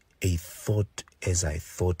not a thought as I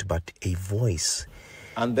thought, but a voice.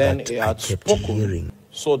 And then he had spoken. Hearing.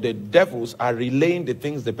 So the devils are relaying the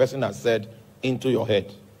things the person has said into your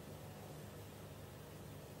head.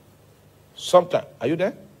 Sometimes, are you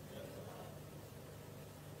there?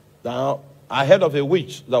 Now, I heard of a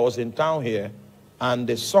witch that was in town here, and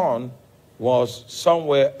the son was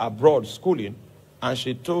somewhere abroad schooling, and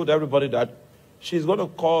she told everybody that she's going to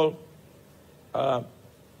call her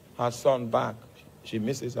son back. She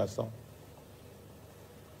misses her son.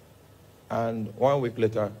 And 1 week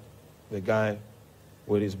later, the guy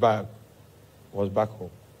with his bag was back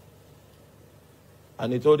home.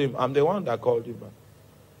 And he told him, I'm the one that called you back.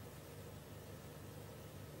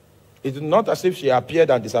 It's not as if she appeared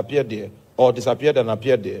and disappeared there, or disappeared and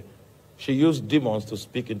appeared there. She used demons to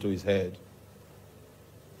speak into his head.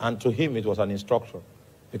 And to him, it was an instruction,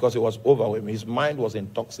 because he was overwhelmed. His mind was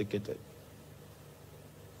intoxicated.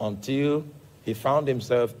 Until he found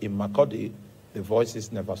himself in Makodi, the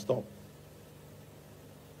voices never stopped.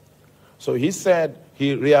 So he said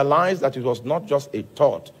he realized that it was not just a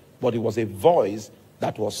thought, but it was a voice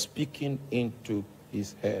that was speaking into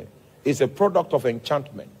his head. It's a product of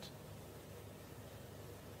enchantment.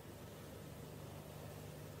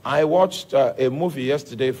 I watched a movie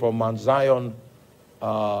yesterday from Mount Zion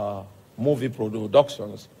Movie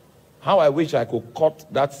Productions. How I wish I could cut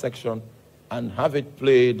that section and have it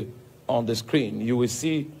played on the screen. You will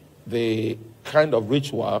see the kind of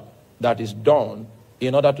ritual that is done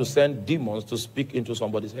in order to send demons to speak into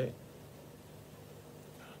somebody's head.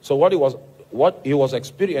 So what he was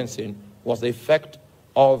experiencing was the effect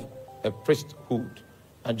of a priesthood.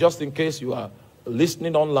 And just in case you are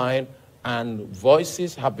listening online and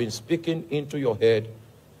voices have been speaking into your head,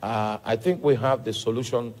 I think we have the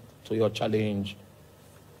solution to your challenge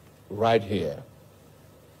right here.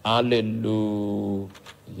 Hallelujah.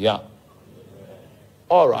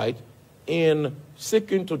 All right. In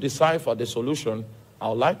seeking to decipher the solution, I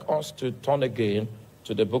would like us to turn again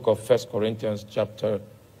to the book of 1 Corinthians chapter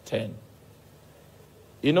 10.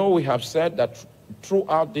 You know, we have said that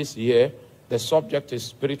throughout this year, the subject is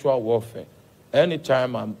spiritual warfare.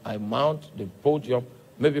 Anytime I mount the podium,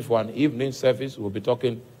 maybe for an evening service, we'll be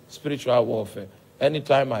talking spiritual warfare.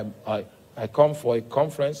 Anytime I come for a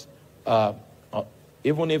conference,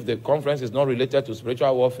 even if the conference is not related to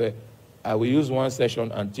spiritual warfare, I will use one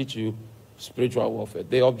session and teach you spiritual warfare.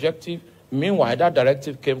 The objective, meanwhile, that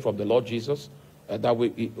directive came from the Lord Jesus, that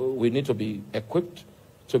we need to be equipped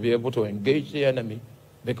to be able to engage the enemy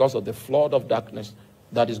because of the flood of darkness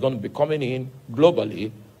that is going to be coming in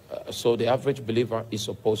globally. So the average believer is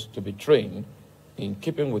supposed to be trained. In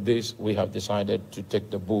keeping with this, we have decided to take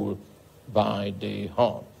the bull by the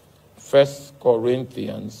horn. 1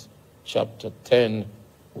 Corinthians chapter 10,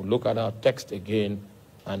 we'll look at our text again,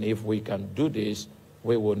 and if we can do this,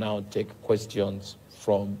 we will now take questions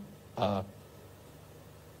from the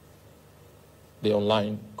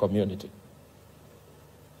online community.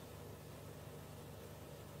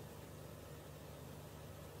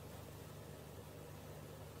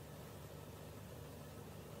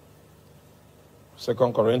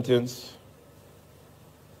 Second Corinthians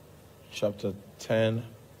chapter 10.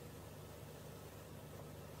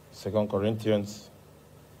 2 Corinthians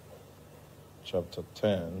chapter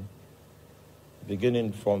 10,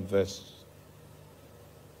 beginning from verse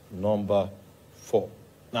number 4.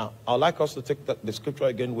 Now, I'd like us to take the scripture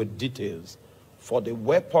again with details. For the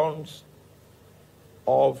weapons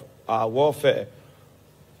of our warfare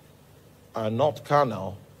are not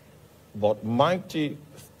carnal, but mighty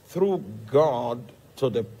through God to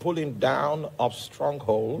the pulling down of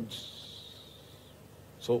strongholds.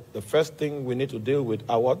 So the first thing we need to deal with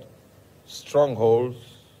are what? Strongholds.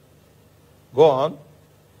 Go on.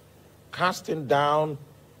 Casting down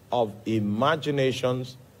of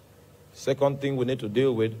imaginations. Second thing we need to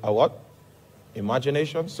deal with are what?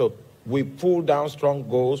 Imaginations. So we pull down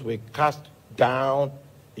strongholds, we cast down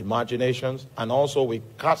imaginations, and also we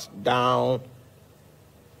cast down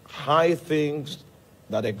high things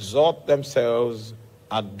that exalt themselves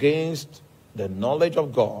against the knowledge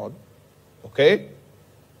of God. Okay?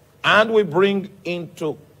 And we bring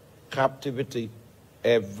into captivity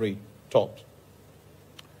every thought.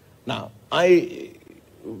 Now, I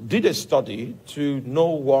did a study to know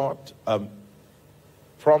what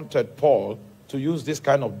prompted Paul to use this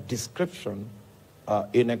kind of description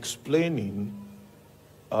in explaining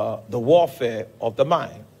the warfare of the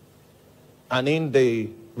mind. And in the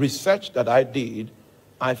research that I did,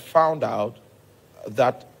 I found out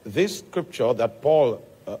that this scripture that Paul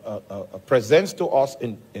presents to us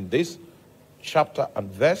in this chapter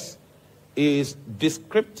and verse is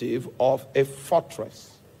descriptive of a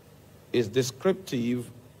fortress. Is descriptive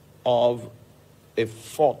of a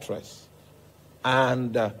fortress.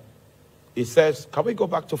 And it says, can we go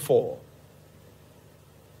back to 4?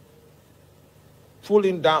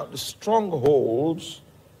 Pulling down the strongholds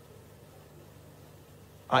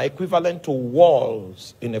are equivalent to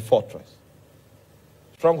walls in a fortress.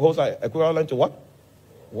 Strongholds are equivalent to what?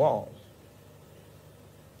 Walls.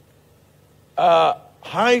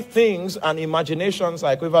 High things and imaginations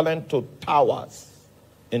are equivalent to towers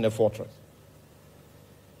in a fortress.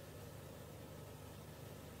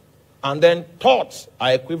 And then thoughts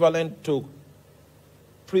are equivalent to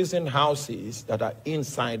prison houses that are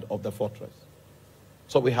inside of the fortress.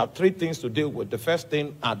 So we have 3 things to deal with. The first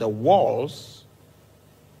thing are the walls.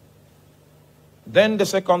 Then the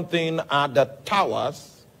second thing are the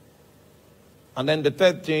towers. And then the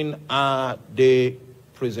third thing are the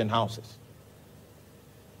prison houses.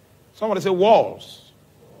 Somebody say walls.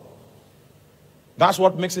 That's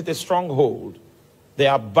what makes it a stronghold. They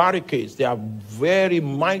are barricades. They are very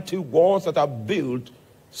mighty walls that are built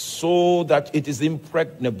so that it is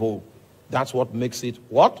impregnable. That's what makes it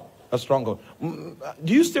what? A stronghold.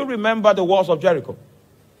 Do you still remember the walls of Jericho?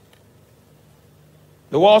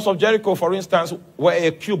 The walls of Jericho, for instance, were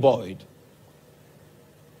a cuboid.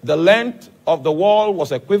 The length of the wall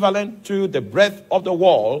was equivalent to the breadth of the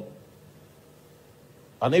wall.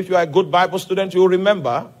 And if you are a good Bible student, you'll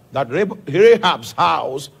remember that Rahab's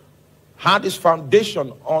house had its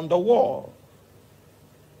foundation on the wall.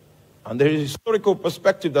 And the historical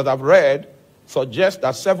perspective that I've read suggests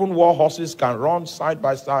that 7 war horses can run side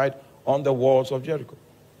by side on the walls of Jericho,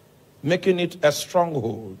 making it a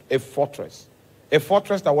stronghold, a fortress. A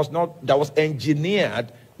fortress that was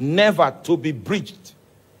engineered never to be breached.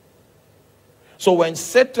 So when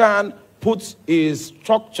Satan puts his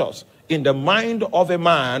structures in the mind of a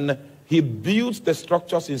man, he builds the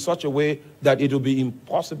structures in such a way that it will be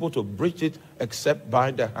impossible to breach it except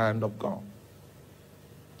by the hand of God.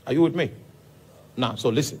 Are you with me? Now, so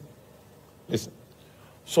listen. Listen.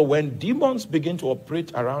 So when demons begin to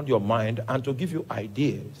operate around your mind and to give you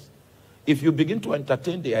ideas, if you begin to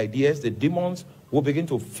entertain the ideas, the demons will begin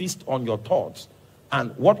to feast on your thoughts.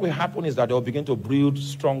 And what will happen is that they will begin to build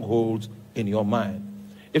strongholds in your mind.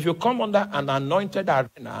 If you come under an anointed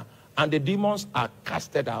arena and the demons are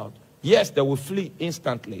casted out, yes, they will flee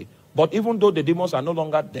instantly. But even though the demons are no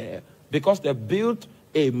longer there, because they built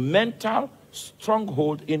a mental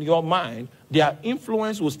stronghold in your mind, their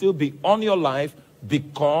influence will still be on your life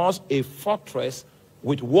because a fortress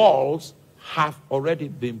with walls have already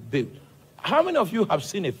been built. How many of you have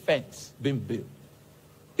seen a fence being built?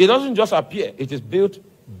 It doesn't just appear. It is built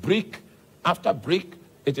brick after brick.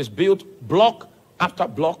 It is built block after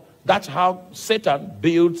block. That's how Satan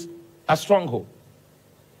builds a stronghold.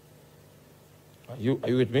 Are you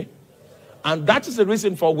with me? And that is the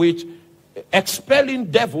reason for which expelling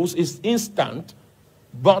devils is instant,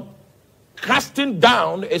 but casting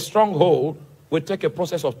down a stronghold will take a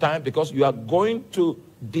process of time, because you are going to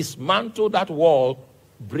dismantle that wall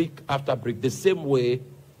brick after brick, the same way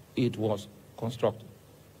it was constructed.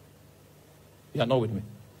 You are not with me?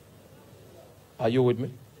 Are you with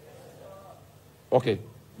me? Okay,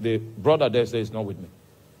 the brother there says not with me.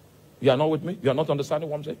 You are not with me? You are not understanding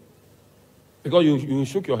what I'm saying? Because you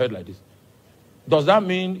shook your head like this. Does that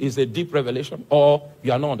mean it's a deep revelation, or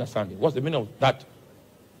you are not understanding? What's the meaning of that?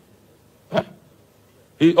 Huh?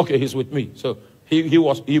 He's with me. So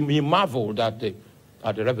he marveled at the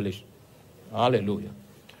revelation. Hallelujah.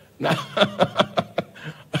 Now,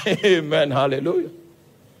 amen, hallelujah.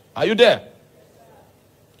 Are you there?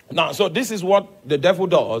 Now, so this is what the devil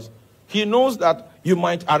does. He knows that you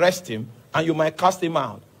might arrest him and you might cast him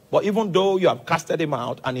out. But even though you have casted him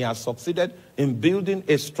out and he has succeeded in building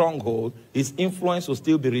a stronghold, his influence will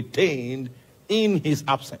still be retained in his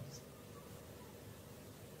absence.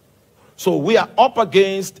 So we are up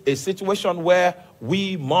against a situation where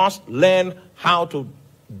we must learn how to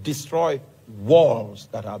destroy walls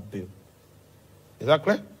that are built. Is that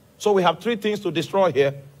clear? So we have 3 things to destroy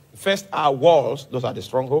here. First are walls. Those are the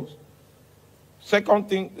strongholds. Second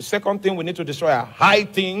thing we need to destroy are high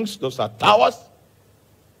things. Those are towers.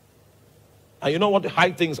 And you know what the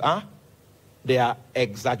high things are? They are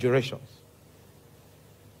exaggerations.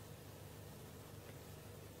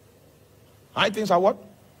 High things are what?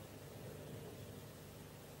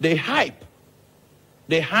 The hype.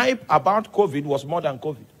 The hype about COVID was more than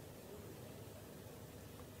COVID.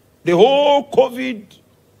 The whole COVID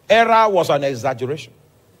era was an exaggeration.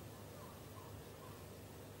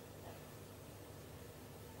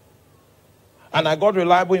 And I got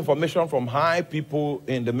reliable information from high people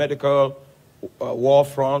in the medical war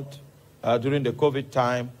front during the COVID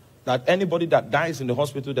time that anybody that dies in the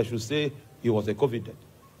hospital, they should say he was a COVID death.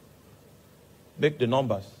 Make the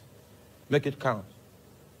numbers. Make it count.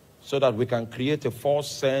 So that we can create a false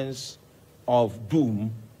sense of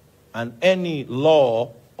doom, and any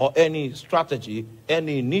law or any strategy,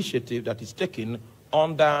 any initiative that is taken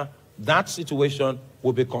under that situation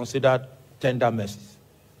will be considered tender mercies.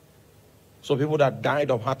 So people that died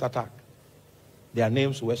of heart attack, their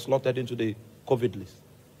names were slotted into the COVID list.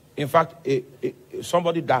 In fact,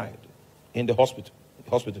 somebody died in the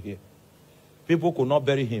hospital here. People could not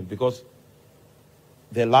bury him because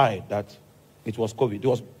they lied that it was COVID. It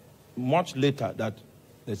was much later that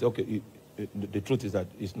they said, okay, the truth is that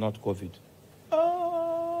it's not COVID.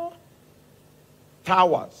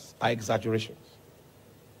 Towers are exaggerations.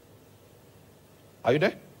 Are you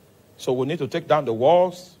there? So we need to take down the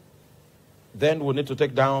walls. Then we need to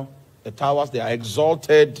take down the towers. They are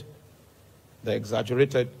exalted. They're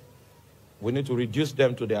exaggerated. We need to reduce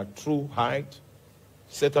them to their true height.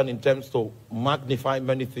 Satan intends to magnify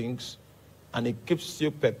many things, and it keeps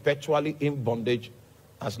you perpetually in bondage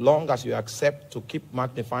as long as you accept to keep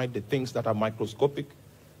magnifying the things that are microscopic.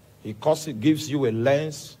 He gives you a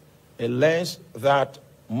lens that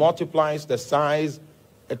multiplies the size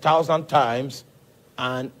 1,000 times,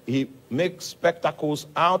 and he makes spectacles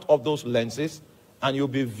out of those lenses, and you'll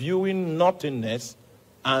be viewing nothingness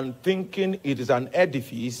and thinking it is an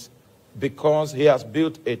edifice because he has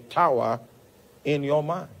built a tower in your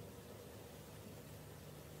mind.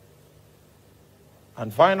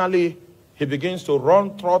 And finally, he begins to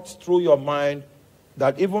run thoughts through your mind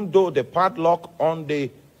that even though the padlock on the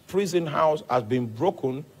prison house has been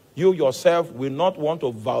broken, you yourself will not want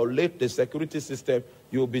to violate the security system.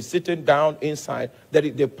 You'll be sitting down inside.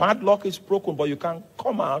 The padlock is broken, but you can't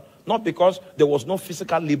come out, not because there was no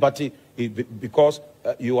physical liberty, because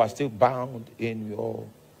you are still bound in your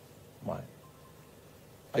mind.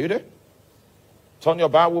 Are you there? Turn your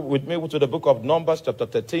Bible with me to the book of Numbers, chapter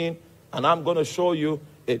 13, and I'm going to show you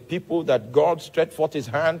a people that God stretched forth his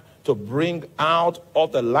hand to bring out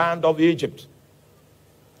of the land of Egypt.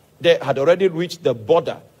 They had already reached the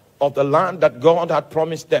border of the land that God had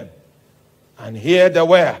promised them. And here they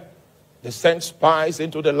were. They sent spies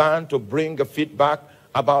into the land to bring a feedback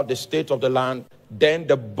about the state of the land. Then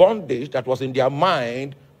the bondage that was in their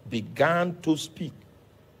mind began to speak.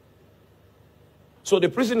 So the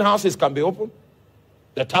prison houses can be opened.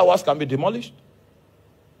 The towers can be demolished.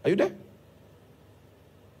 Are you there?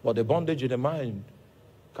 But the bondage in the mind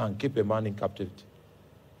can keep a man in captivity.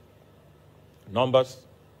 Numbers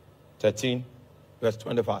 13, verse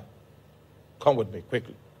 25. Come with me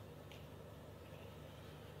quickly.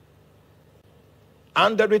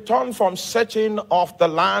 And they returned from searching of the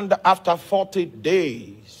land after 40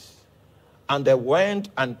 days. And they went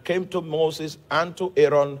and came to Moses and to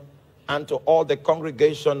Aaron and to all the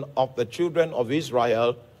congregation of the children of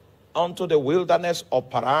Israel unto the wilderness of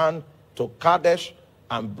Paran to Kadesh,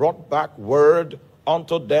 and brought back word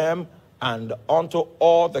unto them and unto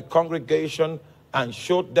all the congregation, and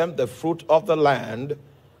showed them the fruit of the land.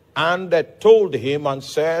 And they told him and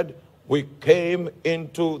said, we came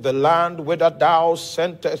into the land whither thou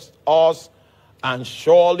sentest us, and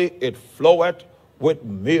surely it floweth with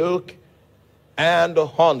milk and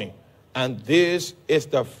honey, and this is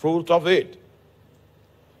the fruit of it.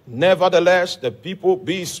 Nevertheless, the people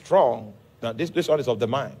be strong. Now this one is of the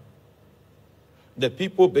mind. The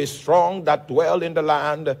people be strong that dwell in the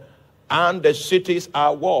land, and the cities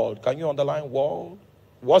are walled. Can you underline walled?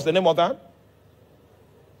 What's the name of that?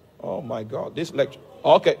 Oh my God, this lecture.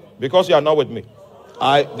 Okay, because you are not with me.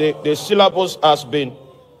 The syllabus has been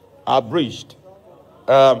abridged.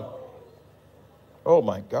 Oh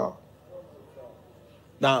my God.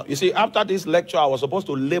 Now, you see, after this lecture, I was supposed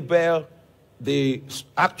to label the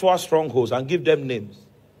actual strongholds and give them names.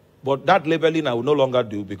 But that labeling I will no longer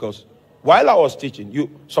do, because while I was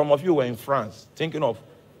teaching, some of you were in France thinking of,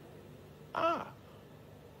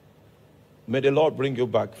 may the Lord bring you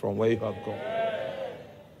back from where you have gone.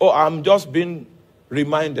 Oh, I'm just being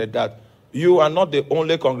reminded that you are not the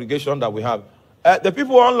only congregation that we have. The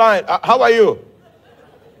people online, how are you?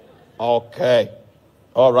 Okay.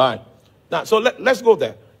 All right. Now, so let's go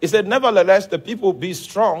there. It said, nevertheless, the people be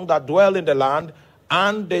strong that dwell in the land,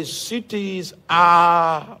 and the cities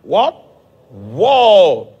are what?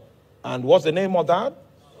 Walled. And what's the name of that?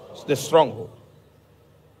 It's the stronghold.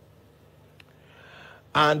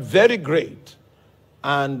 And very great.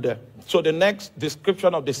 And So the next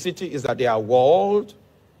description of the city is that they are walled.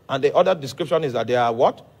 And the other description is that they are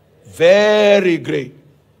what? Very great.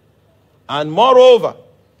 And moreover,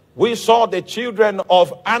 we saw the children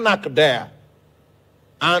of Anak there.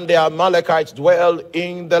 And the Amalekites dwell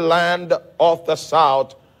in the land of the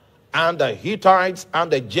south. And the Hittites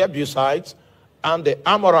and the Jebusites and the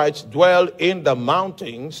Amorites dwell in the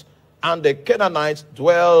mountains. And the Canaanites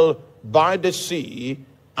dwell by the sea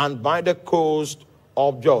and by the coast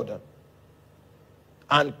of Jordan.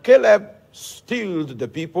 And Caleb stilled the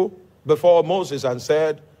people before Moses and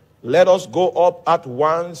said, let us go up at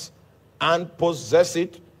once and possess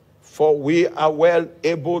it, for we are well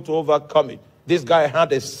able to overcome it. This guy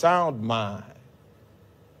had a sound mind.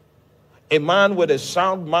 A man with a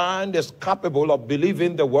sound mind is capable of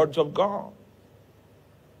believing the words of God.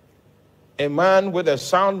 A man with a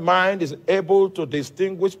sound mind is able to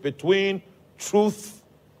distinguish between truth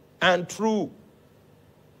and true.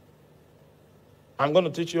 I'm going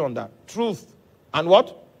to teach you on that. Truth and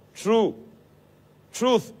what? True.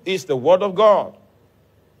 Truth is the word of God.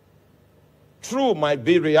 True might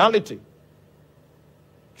be reality.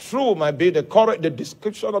 True might be the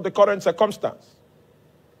description of the current circumstance.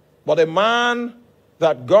 But a man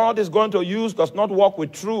that God is going to use does not walk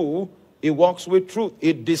with true, he walks with truth.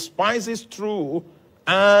 He despises true,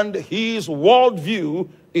 and his worldview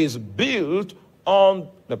is built on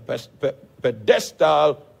the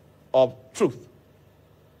pedestal of truth.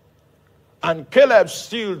 And Caleb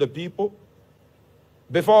stilled the people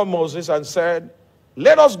before Moses and said,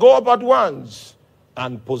 let us go up at once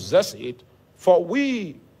and possess it, for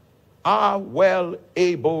we are well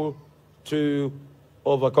able to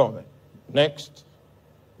overcome it. Next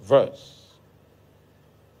verse.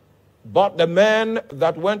 But the men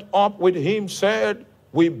that went up with him said,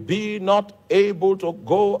 we be not able to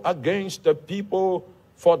go against the people,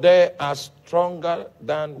 for they are stronger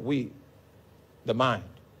than we. The mind.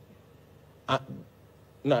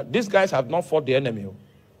 Now, these guys have not fought the enemy.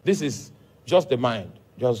 This is just the mind.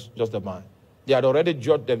 Just the mind. They had already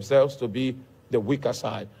judged themselves to be the weaker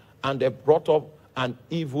side. And they brought up an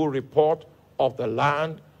evil report of the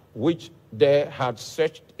land which they had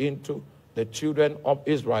searched into the children of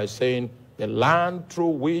Israel, saying, the land through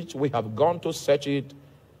which we have gone to search it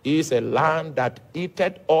is a land that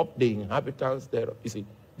eateth up the inhabitants thereof. You see,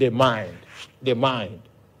 the mind. The mind.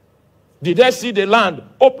 Did they see the land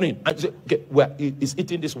opening? And say, okay, well, it's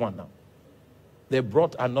eating this one now. They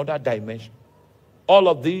brought another dimension. All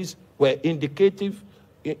of these were indications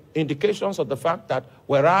of the fact that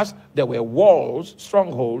whereas there were walls,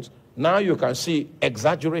 strongholds, now you can see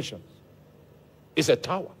exaggerations. It's a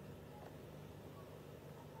tower.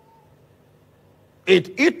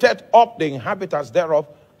 It eateth up the inhabitants thereof,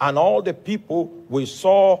 and all the people we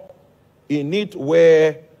saw in it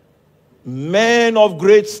were men of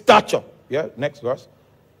great stature. Yeah, next verse.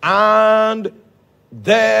 And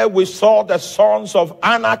there we saw the sons of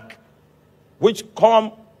Anak, which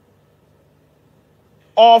come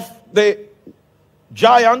of the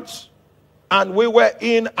giants, and we were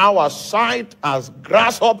in our sight as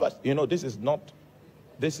grasshoppers. You know, this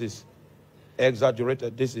is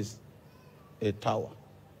exaggerated. This is a tower.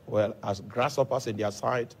 Well, as grasshoppers in their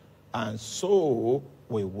sight, and so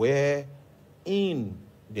we were in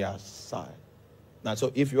their sight. Now,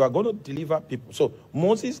 so if you are going to deliver people, so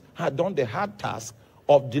Moses had done the hard task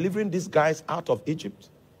of delivering these guys out of Egypt.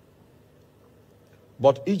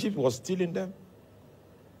 But Egypt was stealing them.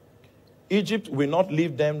 Egypt will not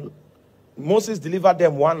leave them. Moses delivered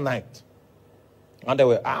them one night, and they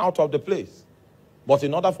were out of the place. But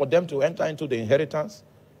in order for them to enter into the inheritance,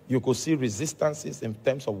 you could see resistances in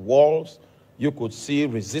terms of walls. You could see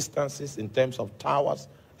resistances in terms of towers,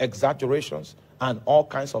 exaggerations, and all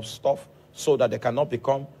kinds of stuff, so that they cannot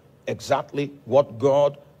become exactly what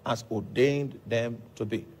God has ordained them to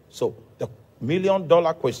be. So the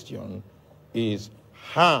million-dollar question is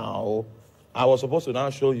how. I was supposed to now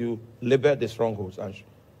show you label the strongholds,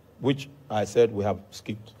 which I said we have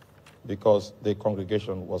skipped because the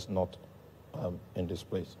congregation was not in this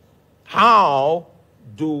place. How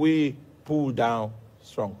do we pull down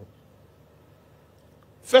strongholds?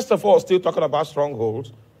 First of all, still talking about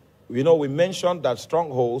strongholds, you know, we mentioned that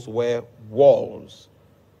strongholds were walls,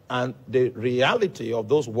 and the reality of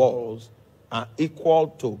those walls are equal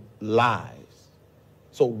to lies.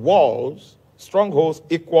 So walls, strongholds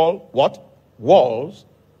equal what? Walls,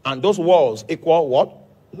 and those walls equal what?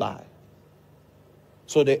 Lie.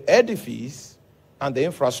 So the edifice and the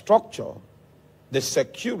infrastructure, the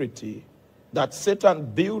security that Satan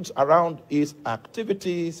builds around his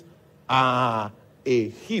activities are a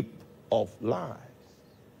heap of lies.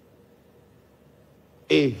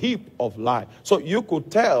 A heap of lies. So you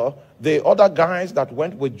could tell The other guys that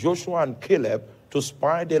went with Joshua and Caleb to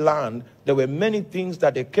spy the land, there were many things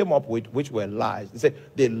that they came up with which were lies. They said,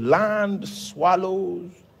 the land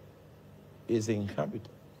swallows its inhabitants.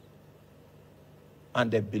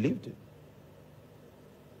 And they believed it.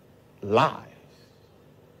 Lies.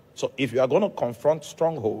 So if you are going to confront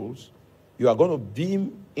strongholds, you are going to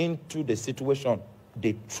beam into the situation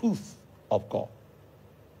the truth of God.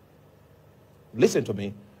 Listen to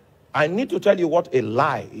me. I need to tell you what a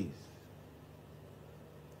lie is.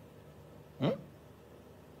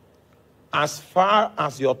 As far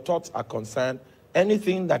as your thoughts are concerned,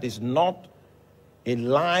 anything that is not in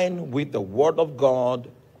line with the word of God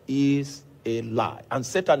is a lie. And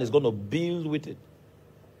Satan is going to build with it.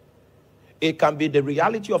 It can be the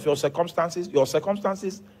reality of your circumstances. Your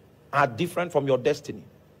circumstances are different from your destiny.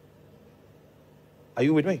 Are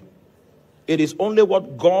you with me? It is only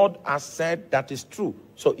what God has said that is true.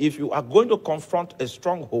 So if you are going to confront a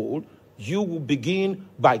stronghold, you will begin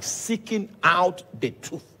by seeking out the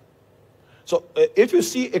truth. So if you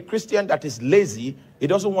see a Christian that is lazy, he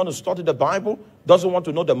doesn't want to study the Bible, doesn't want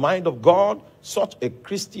to know the mind of God, such a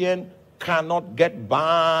Christian cannot get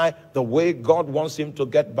by the way God wants him to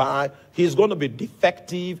get by. He's going to be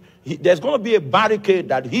defective. There's going to be a barricade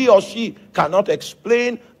that he or she cannot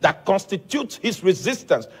explain that constitutes his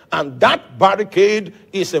resistance. And that barricade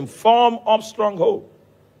is in form of stronghold.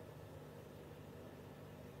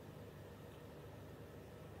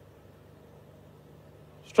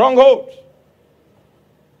 Strongholds.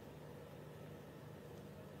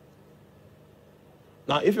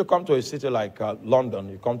 Now, if you come to a city like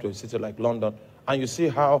London, and you see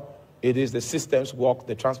how it is the systems work,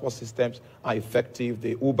 the transport systems are effective,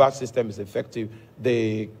 the Uber system is effective,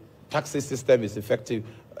 the taxi system is effective,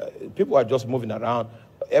 people are just moving around,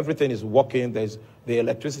 everything is working, the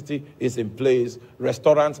electricity is in place,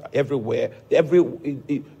 restaurants are everywhere.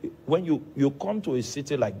 When you come to a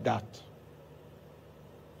city like that,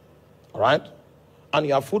 all right, and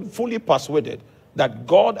you are fully persuaded that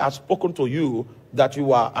God has spoken to you, that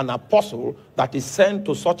you are an apostle that is sent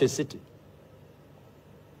to such a city.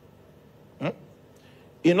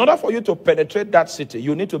 In order for you to penetrate that city,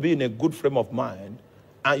 you need to be in a good frame of mind,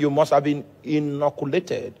 and you must have been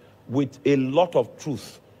inoculated with a lot of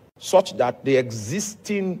truth, such that the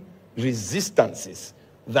existing resistances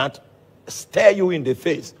that stare you in the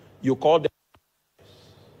face, you call them.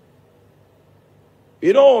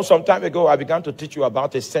 You know, some time ago, I began to teach you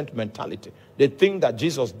about a sent mentality, the thing that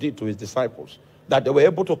Jesus did to his disciples, that they were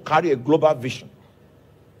able to carry a global vision.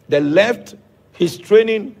 They left his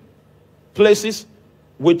training places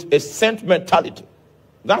with a sent mentality.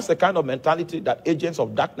 That's the kind of mentality that agents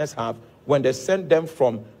of darkness have when they send them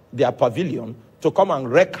from their pavilion to come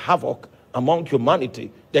and wreak havoc among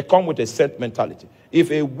humanity. They come with a sent mentality.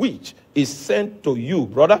 If a witch is sent to you,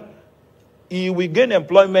 brother, he will gain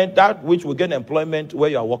employment, that which will gain employment where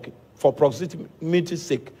you are working, for proximity's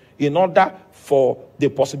sake, in order for the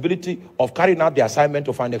possibility of carrying out the assignment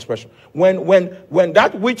to find expression. When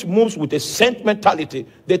that which moves with a sent mentality,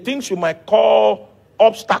 the things you might call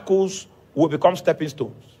obstacles will become stepping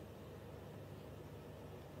stones.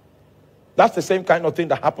 That's the same kind of thing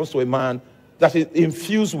that happens to a man that is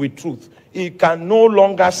infused with truth. He can no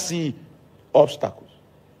longer see obstacles.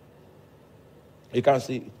 He can't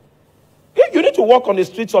see it. You need to walk on the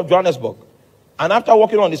streets of Johannesburg. And after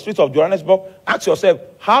walking on the streets of Johannesburg, ask yourself,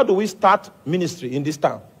 how do we start ministry in this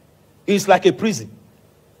town? It's like a prison.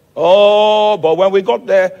 Oh, but when we got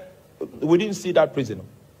there, we didn't see that prison.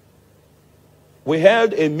 We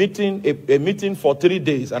held a meeting for 3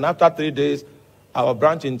 days. And after 3 days, our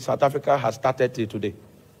branch in South Africa has started till today.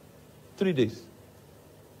 3 days.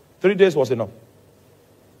 3 days was enough.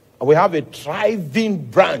 We have a thriving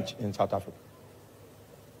branch in South Africa.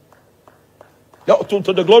 No, to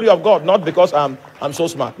the glory of God, not because I'm so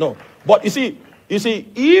smart. No. But you see,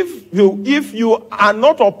 if you are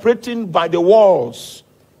not operating by the walls,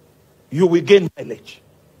 you will gain mileage.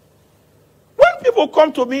 When people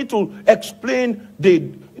come to me to explain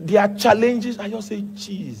their challenges, I just say,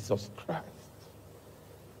 Jesus Christ.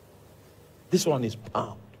 This one is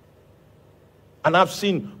bound. And I've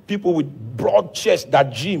seen people with broad chests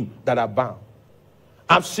that gym that are bound.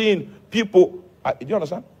 I've seen people, do you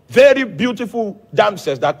understand? Very beautiful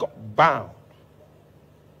damsels that got bound.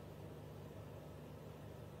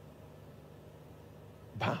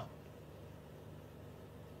 Bound.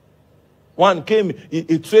 One came,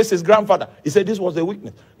 he traced his grandfather. He said this was a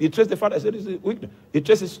weakness. He traced the father. He said this is a weakness. He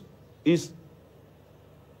traced his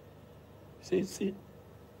see,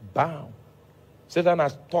 bound. Satan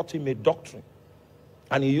has taught him a doctrine.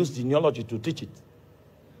 And he used genealogy to teach it.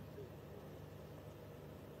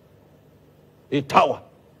 A tower.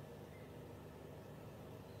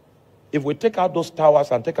 If we take out those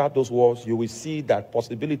towers and take out those walls, you will see that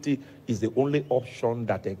possibility is the only option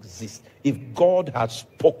that exists. If God has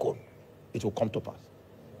spoken, it will come to pass.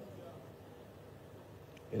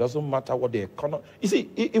 It doesn't matter what the economy... You see,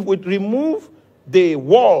 if we remove the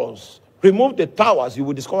walls, remove the towers, you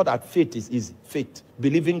will discover that faith is easy. Faith,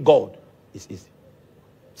 believing God is easy.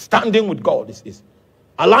 Standing with God is easy.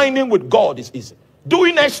 Aligning with God is easy.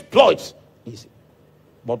 Doing exploits is easy.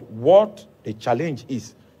 But what the challenge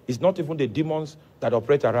is not even the demons that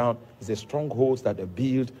operate around, it's the strongholds that are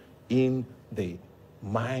built in the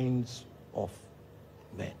minds of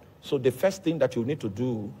men. So the first thing that you need to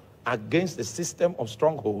do against the system of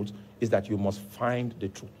strongholds is that you must find the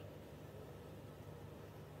truth.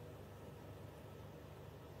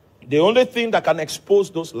 The only thing that can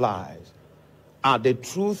expose those lies are the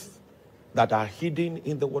truth that are hidden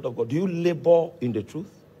in the Word of God. Do you labor in the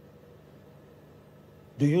truth?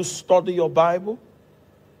 Do you study your Bible?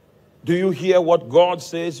 Do you hear what God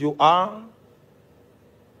says you are?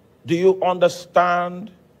 Do you understand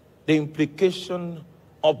the implication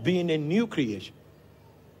of being a new creation?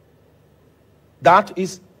 That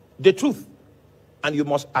is the truth. And you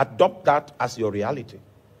must adopt that as your reality.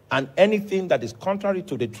 And anything that is contrary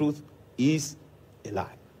to the truth is a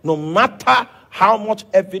lie. No matter how much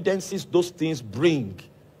evidences those things bring,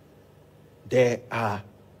 there are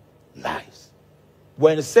lies.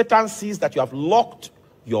 When Satan sees that you have locked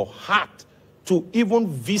your heart to even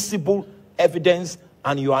visible evidence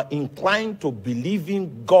and you are inclined to believe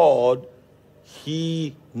in God,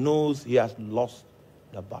 he knows he has lost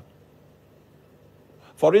the battle.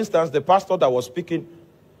 For instance, the pastor that was speaking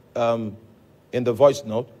in the voice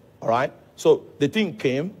note, all right? So the thing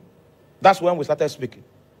came, that's when we started speaking.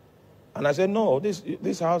 And I said, no, this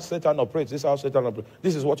is how Satan operates. This is how Satan operates.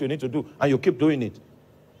 This is what you need to do. And you keep doing it.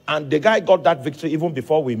 And the guy got that victory even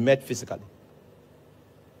before we met physically.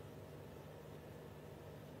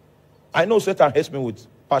 I know Satan hates me with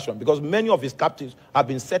passion because many of his captives have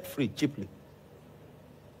been set free cheaply.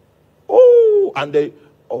 Oh, and they,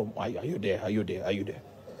 oh, are you there? Are you there? Are you there?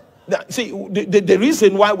 Now, see, the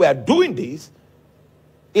reason why we are doing this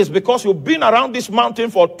is because you've been around this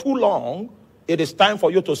mountain for too long. It is time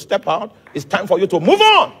for you to step out. It's time for you to move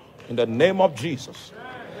on in the name of Jesus.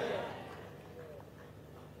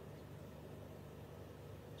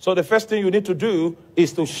 So the first thing you need to do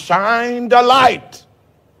is to shine the light.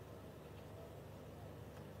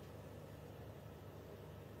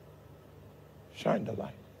 Shine the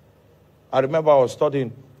light. I remember I was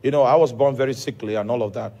studying, I was born very sickly and all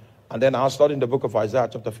of that. And then I was studying the book of Isaiah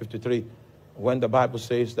chapter 53 when the Bible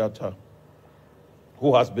says that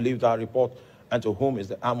who has believed our report and to whom is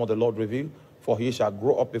the arm of the Lord revealed? For he shall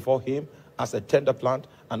grow up before him as a tender plant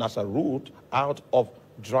and as a root out of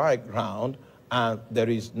dry ground. And there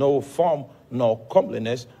is no form nor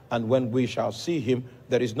comeliness. And when we shall see him,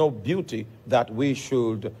 there is no beauty that we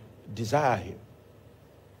should desire him.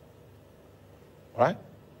 Right?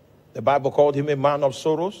 The Bible called him a man of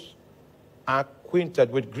sorrows, acquainted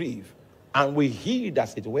with grief, and we hid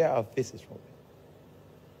as it were our faces from him.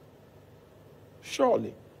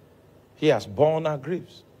 Surely he has borne our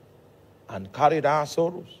griefs and carried our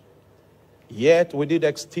sorrows. Yet we did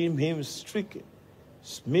esteem him stricken,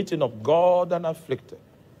 smitten of God and afflicted.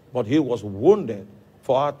 But he was wounded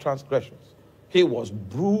for our transgressions. He was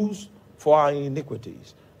bruised for our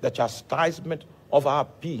iniquities. The chastisement of our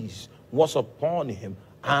peace was upon him,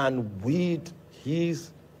 and with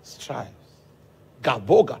his stripes.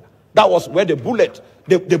 Gaboga. That was where the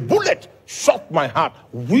bullet shot my heart.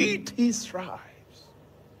 With his stripes,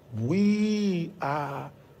 we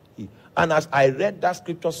are healed. And as I read that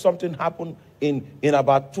scripture, something happened in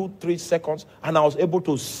about 2-3 seconds, and I was able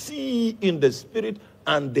to see in the spirit,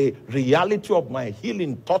 and the reality of my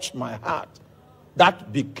healing touched my heart.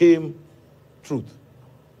 That became truth.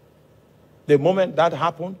 The moment that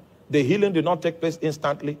happened, the healing did not take place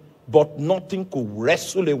instantly, but nothing could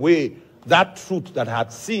wrestle away that truth that I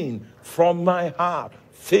had seen from my heart.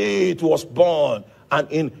 Faith was born. And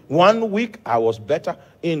in 1 week, I was better.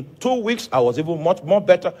 In 2 weeks, I was even much more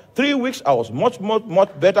better. 3 weeks, I was much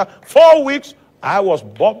better. 4 weeks, I was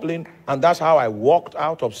bubbling. And that's how I walked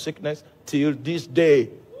out of sickness till this day.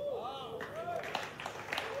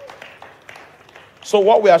 So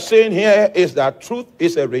what we are saying here is that truth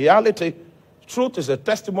is a reality. Truth is a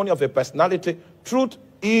testimony of a personality. Truth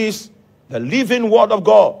is the living word of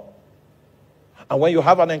God. And when you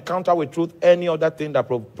have an encounter with truth, any other thing that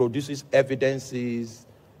produces evidences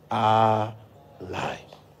are lies.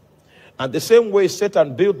 And the same way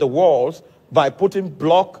Satan built the walls by putting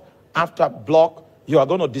block after block, you are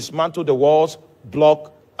going to dismantle the walls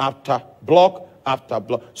block after block after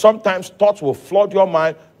block. Sometimes thoughts will flood your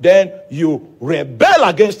mind, then you rebel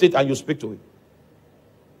against it and you speak to it.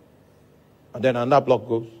 And then another block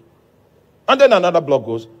goes. And then another block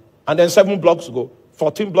goes. And then 7 blocks go.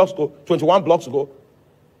 14 blocks go. 21 blocks go.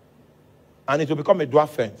 And it will become a dwarf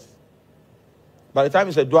fence. By the time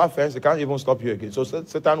it's a dwarf fence, it can't even stop you again. So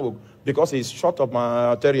Satan will, because he's short of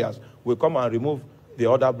materials, will come and remove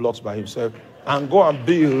the other blocks by himself and go and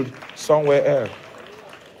build somewhere else.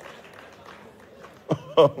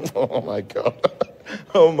 Oh my God.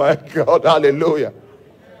 Oh my God. Hallelujah.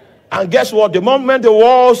 And guess what? The moment the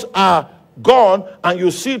walls are gone and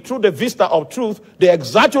you see through the vista of truth, the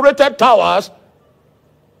exaggerated towers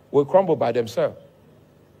will crumble by themselves.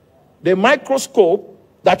 The microscope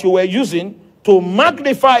that you were using to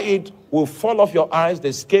magnify it will fall off your eyes,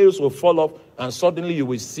 the scales will fall off, and suddenly you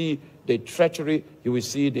will see the treachery, you will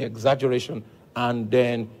see the exaggeration, and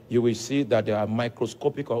then you will see that there are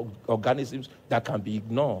microscopic organisms that can be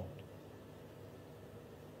ignored.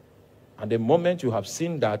 And the moment you have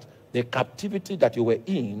seen that, the captivity that you were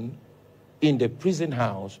in the prison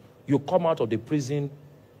house, you come out of the prison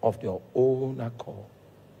of your own accord.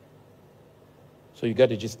 So you get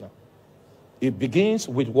the gist now. It begins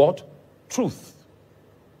with what? Truth.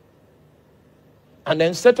 And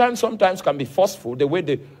then Satan sometimes can be forceful, the way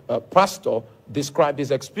the pastor described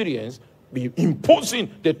his experience, be imposing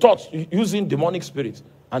the thoughts using demonic spirits.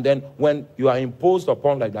 And then when you are imposed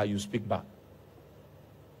upon like that, you speak back.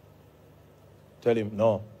 Tell him,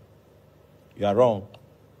 no, you are wrong.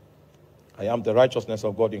 I am the righteousness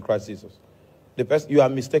of God in Christ Jesus. The person, you are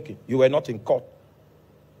mistaken. You were not in court.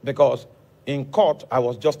 Because in court, I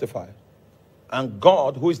was justified. And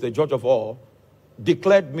God, who is the judge of all,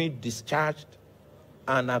 declared me discharged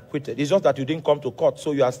and acquitted. It's just that you didn't come to court,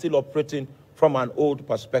 so you are still operating from an old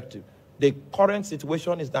perspective. The current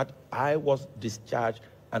situation is that I was discharged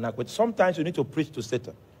and acquitted. Sometimes you need to preach to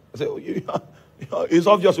Satan. I say, it's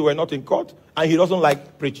obvious you were not in court, and he doesn't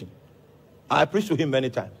like preaching. I preached to him many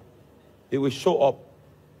times. He will show up.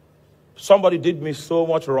 Somebody did me so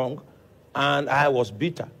much wrong, and I was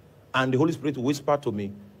bitter. And the Holy Spirit whispered to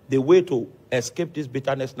me, the way to escape this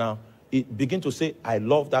bitterness now, it begin to say, I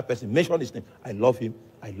love that person. Mention his name. I love him.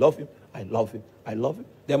 I love him. I love him. I love him.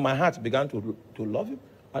 Then my heart began to love him.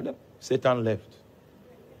 And then Satan left.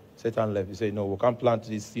 Satan left. He said, no, we can't plant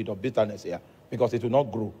this seed of bitterness here because it will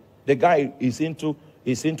not grow. The guy is into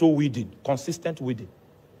weeding, consistent weeding.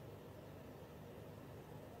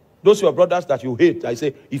 Those your brothers that you hate, I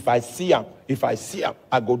say, if I see him,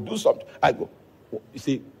 I go do something. I go. You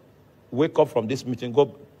see, wake up from this meeting,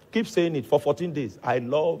 go. Keep saying it for 14 days. I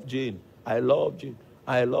love Jane. I love Jane.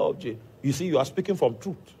 I love Jane. You see, you are speaking from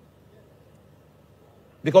truth.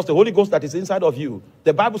 Because the Holy Ghost that is inside of you,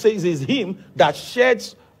 the Bible says it is him that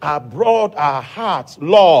sheds abroad our hearts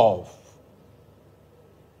love.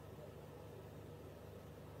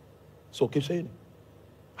 So keep saying it.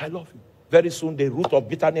 I love you. Very soon the root of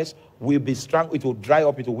bitterness will be strong. It will dry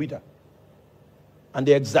up. It will wither. And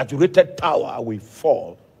the exaggerated tower will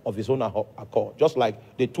fall of his own accord. Just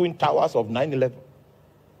like the twin towers of 9/11.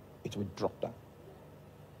 It will drop down.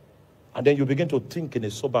 And then you begin to think in a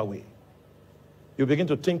sober way. You begin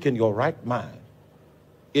to think in your right mind.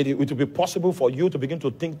 It will be possible for you to begin to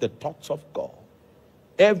think the thoughts of God.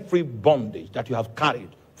 Every bondage that you have carried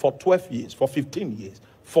for 12 years, for 15 years,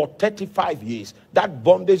 for 35 years, that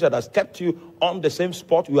bondage that has kept you on the same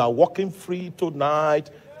spot, you are walking free tonight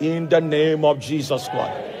in the name of Jesus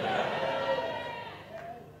Christ.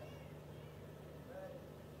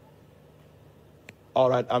 All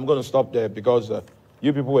right, I'm going to stop there because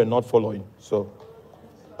you people were not following. So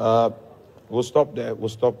we'll stop there. We'll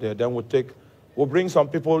stop there. Then we'll bring some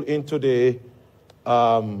people into the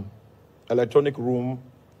electronic room,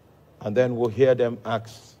 and then we'll hear them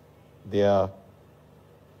ask their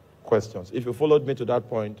questions. If you followed me to that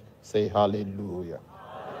point, say hallelujah.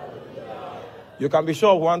 Hallelujah. You can be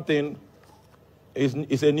sure of one thing,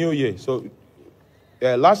 it's a new year. So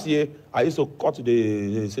last year, I used to cut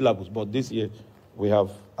the syllabus, but this year, we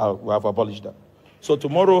have abolished that. So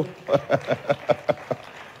tomorrow,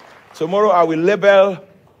 I will label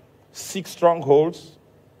 6 strongholds.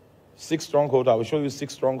 6 strongholds. I will show you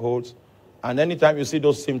 6 strongholds. And anytime you see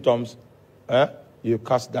those symptoms, you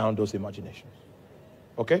cast down those imaginations.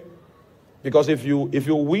 Okay? Because if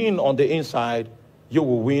you win on the inside, you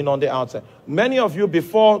will win on the outside. Many of you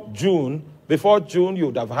before June, you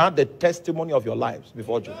would have had the testimony of your lives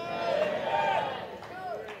before June.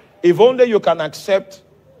 If only you can accept,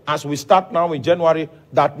 as we start now in January,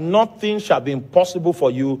 that nothing shall be impossible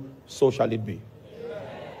for you, so shall it be.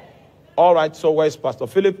 All right, so where's Pastor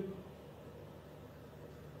Philip?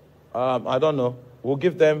 I don't know. We'll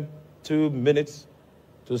give them 2 minutes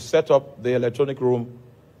to set up the electronic room.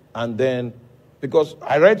 And then, because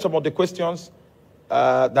I read some of the questions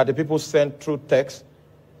that the people sent through text,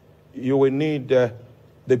 you will need the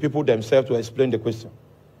people themselves to explain the question,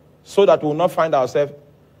 so that we will not find ourselves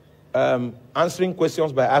answering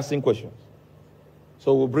questions by asking questions.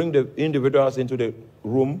 So we'll bring the individuals into the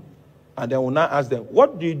room, and then we'll now ask them,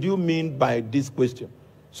 what did you mean by this question?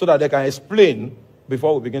 So that they can explain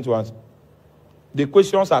before we begin to answer. The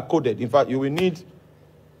questions are coded. In fact, you will need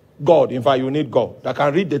God. In fact, you need God that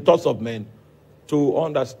can read the thoughts of men to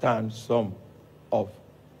understand some of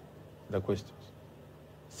the questions.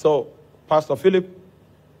 So, Pastor Philip,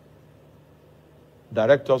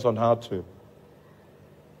 direct us on how to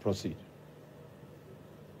proceed.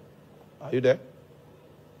 Are you there?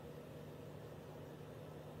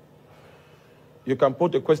 You can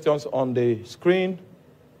put the questions on the screen,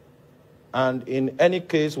 and in any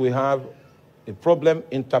case we have a problem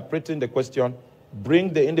interpreting the question,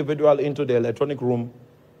 bring the individual into the electronic room,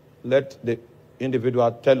 let the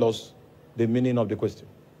individual tell us the meaning of the question.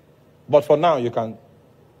 But for now, you can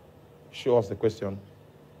show us the question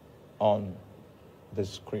on the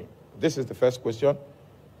screen. This is the first question.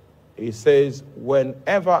 It says,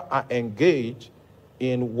 whenever I engage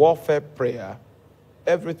in warfare prayer,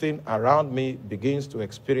 everything around me begins to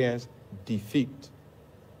experience defeat.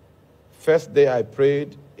 First day I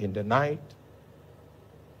prayed in the night,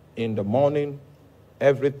 in the morning,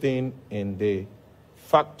 everything in the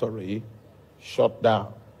factory shut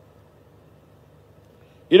down.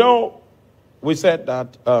 You know, we said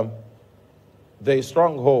that the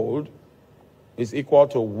stronghold is equal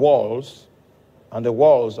to walls, and the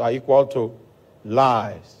walls are equal to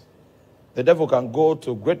lies. The devil can go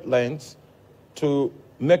to great lengths to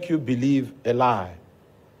make you believe a lie.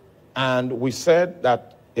 And we said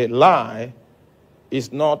that a lie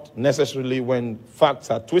is not necessarily when facts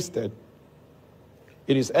are twisted.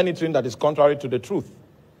 It is anything that is contrary to the truth.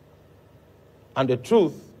 And the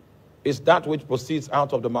truth is that which proceeds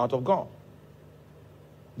out of the mouth of God.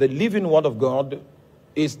 The living word of God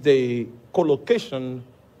is the collocation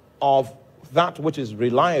of that which is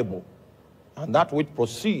reliable and that which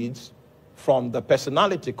proceeds from the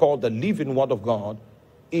personality called the living word of God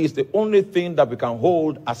is the only thing that we can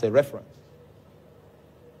hold as a reference.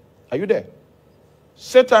 Are you there?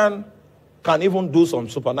 Satan can even do some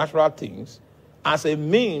supernatural things as a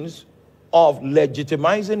means of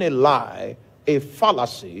legitimizing a lie, a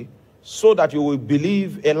fallacy, so that you will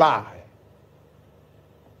believe a lie.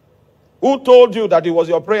 Who told you that it was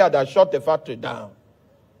your prayer that shut the factory down?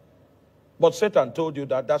 But Satan told you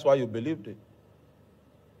that, that's why you believed it.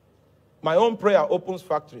 My own prayer opens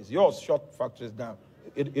factories. Yours shut factories down.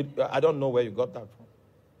 I don't know where you got that from.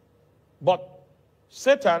 But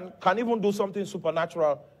Satan can even do something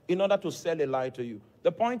supernatural in order to sell a lie to you.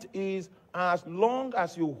 The point is, as long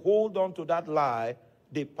as you hold on to that lie,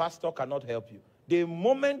 the pastor cannot help you. The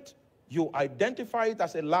moment you identify it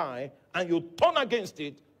as a lie and you turn against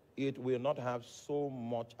it, it will not have so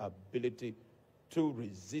much ability to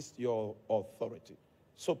resist your authority.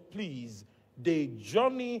 So please, the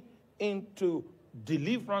journey into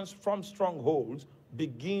deliverance from strongholds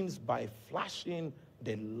begins by flashing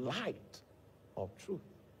the light of truth.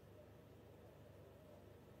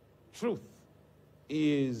 Truth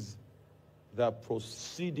is the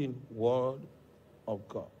proceeding word of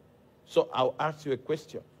God. So I'll ask you a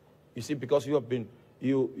question. You see, because you have been,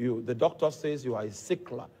 the doctor says you are a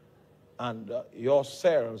sickler, and your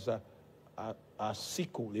cells are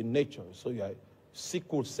sickle in nature. So you are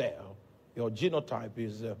sickle cell. Your genotype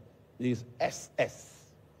is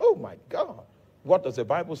SS. Oh my God. What does the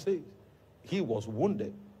Bible say? He was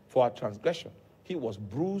wounded for our transgression. He was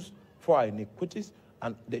bruised for our iniquities,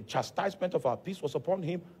 and the chastisement of our peace was upon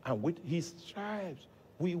him, and with his stripes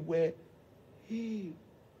we were healed.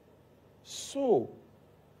 So,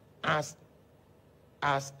 as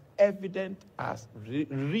evident, as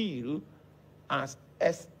real as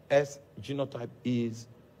SS genotype is,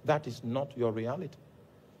 that is not your reality.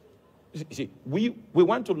 You see, we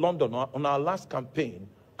went to London on our last campaign,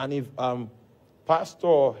 and if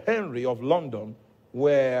Pastor Henry of London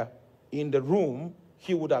were in the room,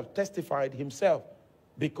 he would have testified himself.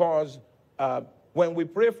 Because when we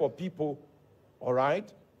pray for people, all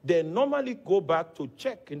right, they normally go back to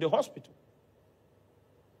check in the hospital.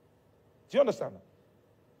 Do you understand that?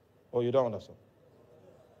 Or you don't understand?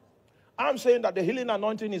 I'm saying that the healing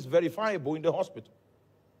anointing is verifiable in the hospital.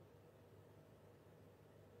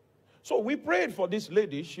 So we prayed for this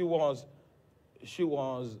lady. She had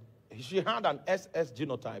an SS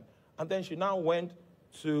genotype, and then she now went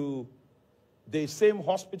to the same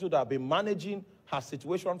hospital that had been managing her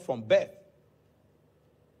situation from birth.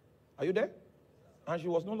 Are you there? And she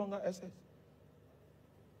was no longer SS.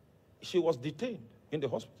 She was detained in the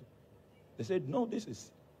hospital. They said, no,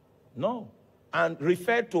 no. And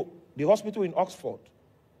referred to the hospital in Oxford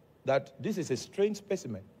that this is a strange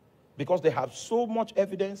specimen because they have so much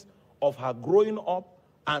evidence of her growing up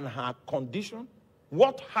and her condition.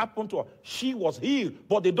 What happened to her? She was healed,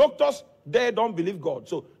 but the doctors, they don't believe God.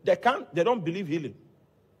 So they don't believe healing.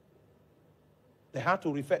 They had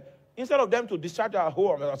to refer. Instead of them to discharge her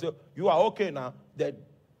home and say, you are okay now, they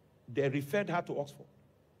referred her to Oxford.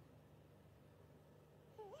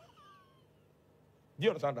 Do you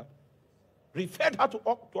understand that? Referred her to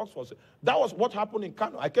Oxford. That was what happened in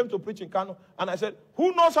Kano. I came to preach in Kano, and I said,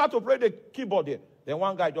 who knows how to play the keyboard here? Then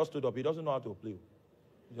one guy just stood up. He doesn't know how to play.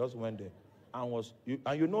 He just went there.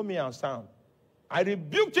 And you know me and Sam. I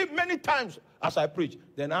rebuked him many times as I preached.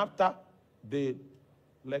 Then after the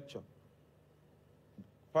lecture,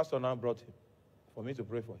 Pastor now brought him for me to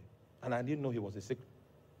pray for him. And I didn't know he was a sick.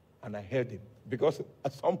 And I held him. Because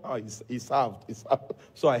somehow he served.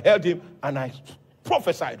 So I held him and I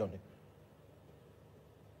prophesied on him.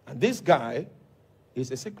 And this guy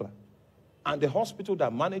is a sickler. And the hospital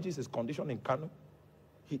that manages his condition in Kano,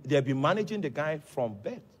 they've been managing the guy from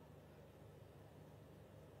birth.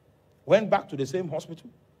 Went back to the same hospital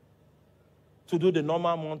to do the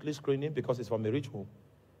normal monthly screening because it's from a rich home.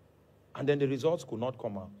 And then the results could not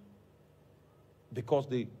come out. Because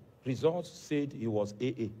the results said he was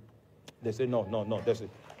AA. They said, no,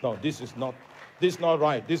 this is not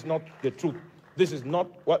right. This is not the truth. This is not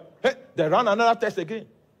what. Hey, they ran another test again.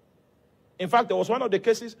 In fact, there was one of the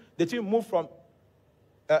cases, the team moved from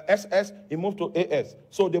SS, he moved to AS.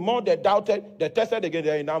 So the more they doubted, they tested again,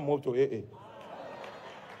 they now moved to AA.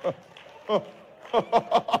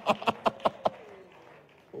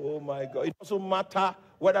 Oh my God. It doesn't matter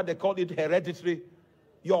whether they call it hereditary.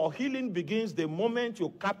 Your healing begins the moment you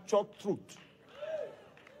capture truth.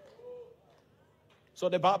 So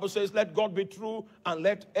the Bible says, let God be true and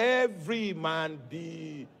let every man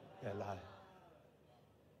be a liar.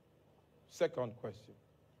 Second question.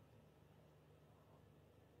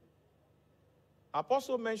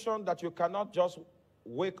 Apostle mentioned that you cannot just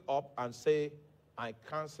wake up and say, I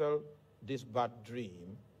cancel this bad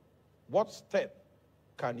dream. What step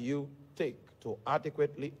can you take to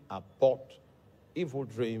adequately abort evil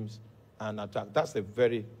dreams and attack? That's a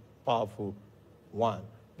very powerful one.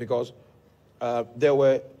 Because there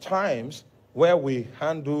were times where we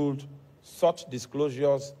handled such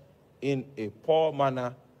disclosures in a poor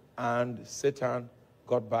manner and Satan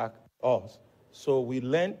got back at us. So we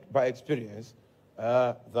learned by experience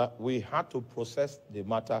that we had to process the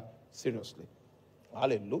matter seriously.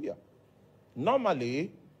 Hallelujah.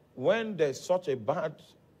 Normally, when there's such a bad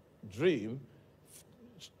dream,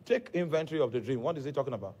 take inventory of the dream. What is he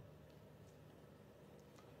talking about?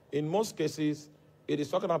 In most cases, it is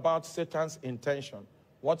talking about Satan's intention,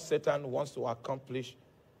 what Satan wants to accomplish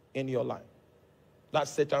in your life.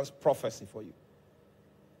 That's Satan's prophecy for you.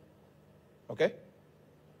 Okay?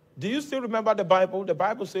 Do you still remember the Bible? The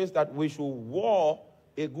Bible says that we should war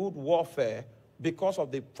a good warfare because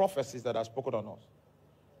of the prophecies that are spoken on us.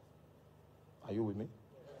 Are you with me?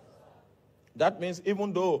 That means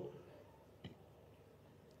even though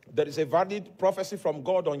there is a valid prophecy from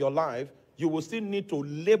God on your life, you will still need to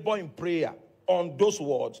labor in prayer on those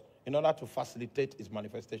words in order to facilitate its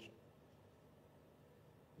manifestation.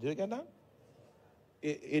 Do you get that?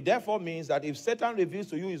 It therefore means that if Satan reveals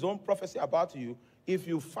to you his own prophecy about you, if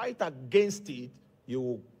you fight against it, you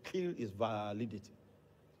will kill its validity.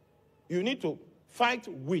 You need to fight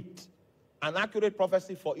with an accurate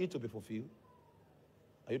prophecy for it to be fulfilled.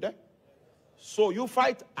 Are you there? So you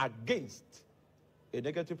fight against a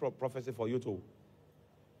negative prophecy for you to.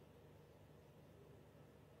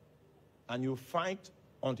 And you fight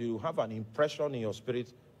until you have an impression in your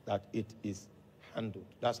spirit that it is handled.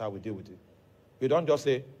 That's how we deal with it. We don't just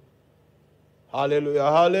say, hallelujah,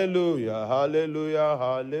 hallelujah, hallelujah,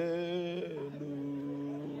 hallelujah.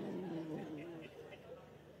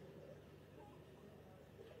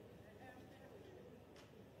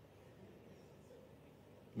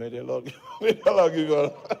 May the Lord give you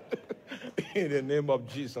all in the name of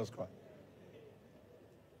Jesus Christ.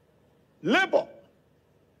 Labor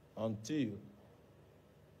until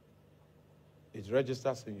it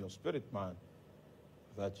registers in your spirit, man,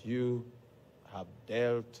 that you have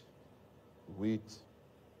dealt with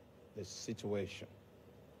the situation.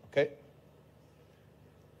 Okay?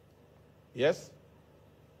 Yes?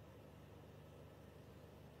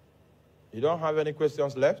 You don't have any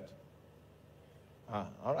questions left?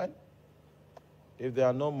 All right. If there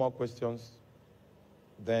are no more questions,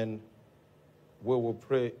 then we will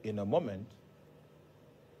pray in a moment.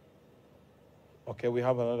 Okay, we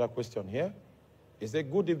have another question here. It says,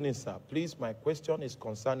 good evening, sir. Please, my question is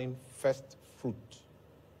concerning first fruit.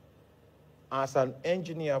 As an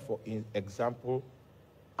engineer, for example,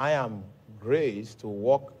 I am graced to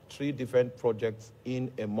work 3 different projects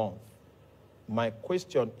in a month. My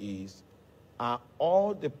question is, are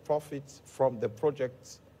all the profits from the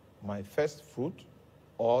projects my first fruit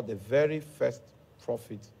or the very first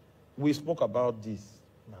profit? We spoke about this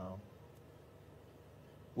now.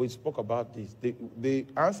 We spoke about this. The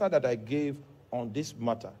answer that I gave on this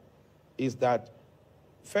matter is that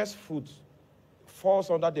first fruit falls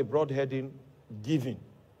under the broad heading giving.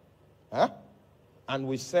 Huh? And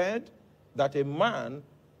we said that a man,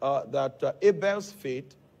 Abel's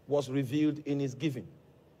faith was revealed in his giving.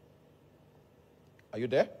 Are you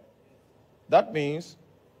there? That means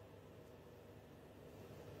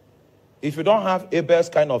if you don't have Abel's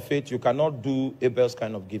kind of faith, you cannot do Abel's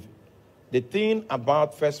kind of giving. The thing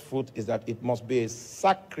about first fruit is that it must be a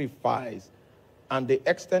sacrifice, and the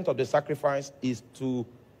extent of the sacrifice is to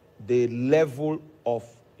the level of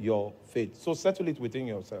your faith. So settle it within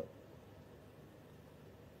yourself.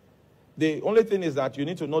 The only thing is that you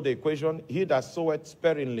need to know the equation. He that soweth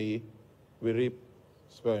sparingly will reap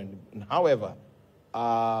sparingly. However,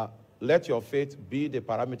 let your faith be the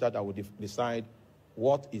parameter that will decide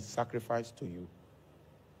what is sacrificed to you.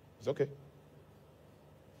 It's okay.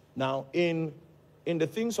 Now, in the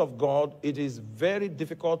things of God, it is very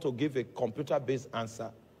difficult to give a computer-based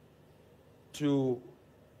answer to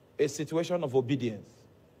a situation of obedience.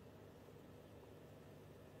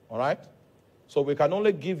 All right? So we can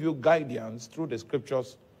only give you guidance through the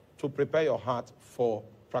scriptures to prepare your heart for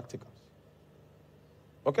practicals.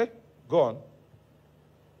 Okay? Go on.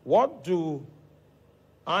 What do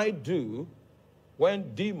I do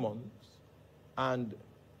when demons and...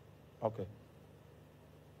 Okay.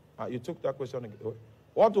 You took that question again.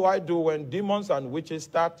 What do I do when demons and witches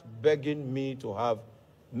start begging me to have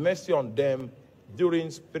mercy on them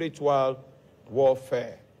during spiritual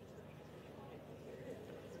warfare?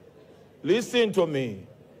 Listen to me.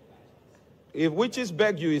 If witches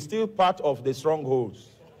beg you, it's still part of the strongholds.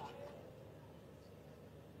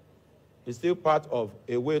 It's still part of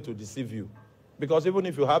a way to deceive you. Because even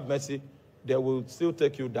if you have mercy, they will still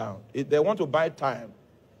take you down. They want to buy time.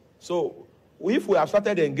 So if we have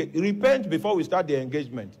started the engagement, repent before we start the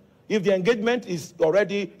engagement. If the engagement is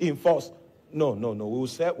already in force, no.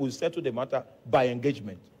 We'll settle the matter by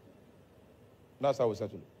engagement. That's how we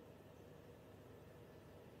settle it.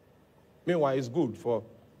 Meanwhile, it's good for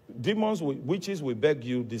demons, witches will beg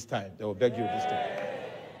you this time. They will beg you this time.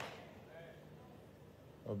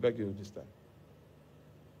 They'll beg you this time.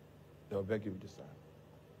 They'll beg you this time.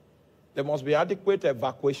 There must be adequate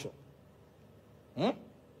evacuation.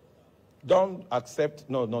 Don't accept,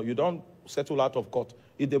 no, you don't settle out of court.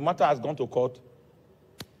 If the matter has gone to court,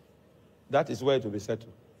 that is where it will be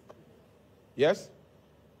settled. Yes?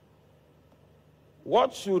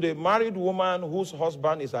 What should a married woman whose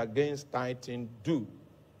husband is against tithing do?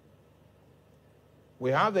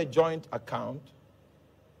 We have a joint account,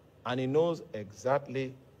 and he knows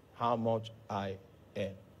exactly how much I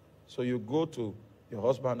earn. So you go to your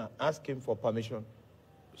husband and ask him for permission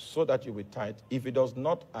so that you will tithe. If he does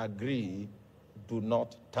not agree, do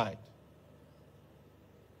not tithe.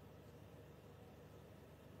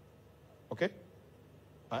 Okay?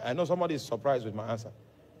 I know somebody is surprised with my answer.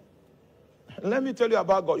 Let me tell you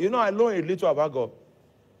about God. You know, I know a little about God.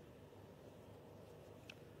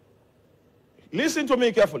 Listen to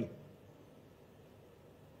me carefully.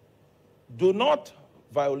 Do not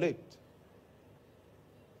violate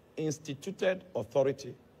instituted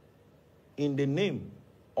authority in the name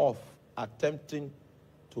of attempting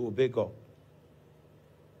to obey God.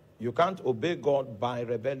 You can't obey God by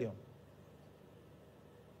rebellion.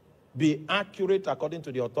 Be accurate according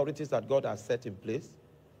to the authorities that God has set in place,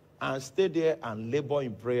 and stay there and labor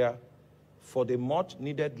in prayer for the much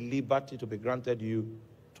needed liberty to be granted you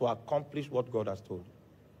to accomplish what God has told you.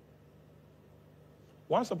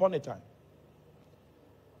 Once upon a time,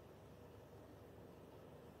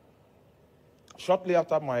 shortly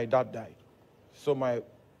after my dad died, so my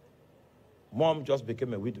mom just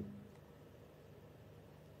became a widow.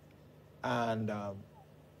 And I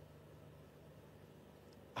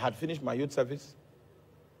had finished my youth service.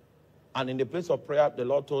 And in the place of prayer, the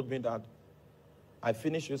Lord told me that I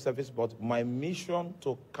finished youth service, but my mission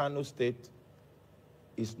to Kano State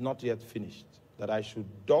is not yet finished. That I should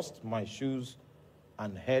dust my shoes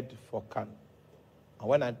and head for Kano. And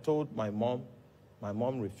when I told my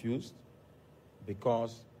mom refused,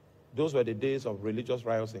 because those were the days of religious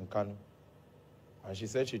riots in Kano. And she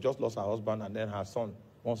said she just lost her husband, and then her son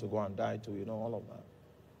wants to go and die too, all of that.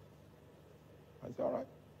 I said, all right.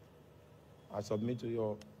 I submit to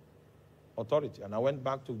your authority. And I went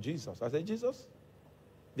back to Jesus. I said, Jesus,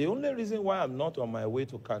 the only reason why I'm not on my way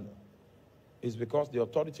to Kano is because the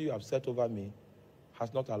authority you have set over me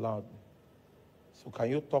has not allowed me. So can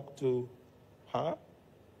you talk to her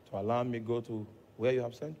to allow me go to where you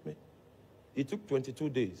have sent me? It took 22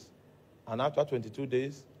 days. And after 22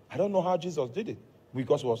 days, I don't know how Jesus did it.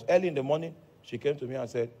 Because it was early in the morning, she came to me and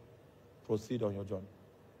said, proceed on your journey.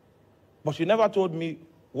 But she never told me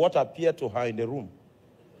what appeared to her in the room.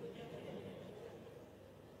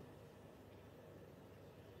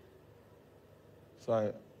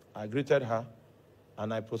 So I greeted her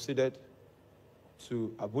and I proceeded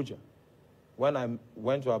to Abuja. When I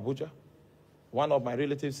went to Abuja, one of my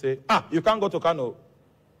relatives said, you can't go to Kano.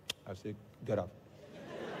 I said, get up.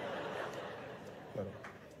 Get up.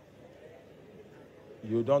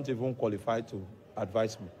 You don't even qualify to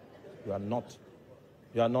advise me. You are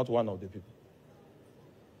not one of the people.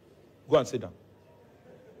 Go and sit down.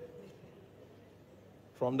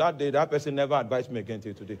 From that day, that person never advised me again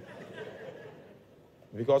till today.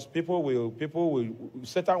 Because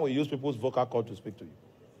Satan will use people's vocal cord to speak to you.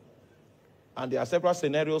 And there are several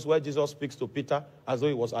scenarios where Jesus speaks to Peter as though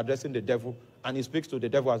he was addressing the devil, and he speaks to the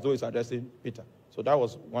devil as though he's addressing Peter. So that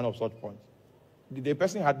was one of such points. The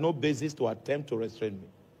person had no basis to attempt to restrain me.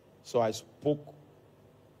 So I spoke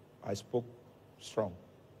strong,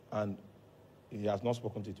 and he has not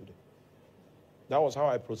spoken to today. That was how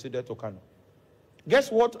I proceeded to Kano.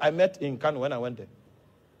 Guess what I met in Kano when I went there?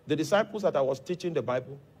 The disciples that I was teaching the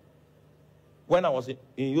Bible, when I was in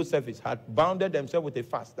youth service, had bounded themselves with a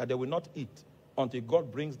fast that they will not eat until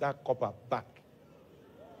God brings that copper back.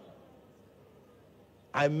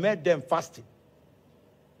 I met them fasting.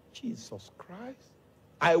 Jesus Christ.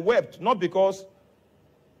 I wept, not because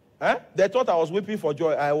they thought I was weeping for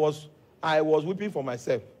joy. I was weeping for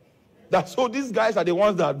myself. So these guys are the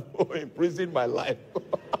ones that imprisoned my life.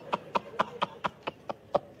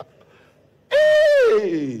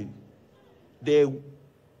 Hey! They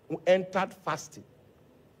entered fasting.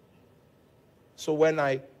 So when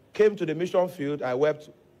I came to the mission field, I wept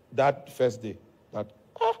that first day.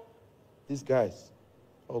 These guys,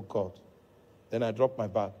 oh God. Then I dropped my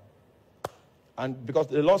bag. And because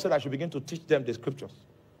the Lord said I should begin to teach them the scriptures.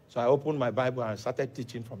 So I opened my Bible and started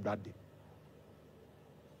teaching from that day.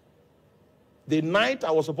 The night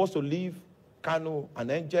I was supposed to leave Kano, an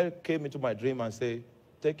angel came into my dream and said,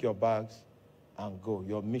 take your bags and go.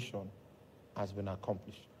 Your mission has been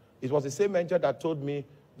accomplished. It was the same angel that told me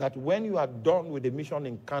that when you are done with the mission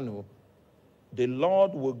in Kano, the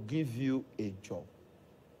Lord will give you a job.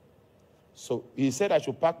 So he said I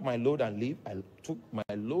should pack my load and leave. I took my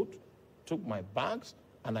load, took my bags,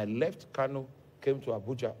 and I left Kano, came to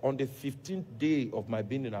Abuja. On the 15th day of my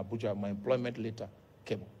being in Abuja, my employment letter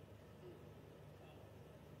came.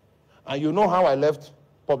 And you know how I left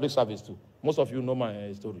public service too. Most of you know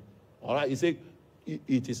my story. All right, he said,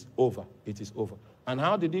 it is over. It is over. And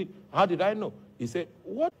how did I know? He said,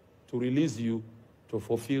 what? To release you to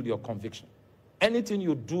fulfill your conviction. Anything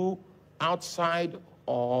you do outside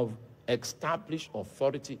of established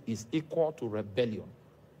authority is equal to rebellion.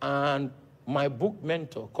 And my book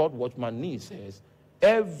mentor called Watchman Nee says,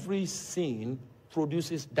 every sin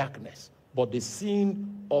produces darkness, but the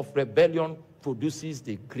sin of rebellion produces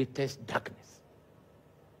the greatest darkness.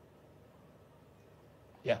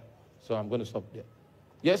 Yeah, so I'm going to stop there.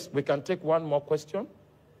 Yes, we can take one more question.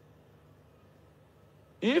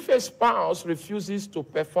 If a spouse refuses to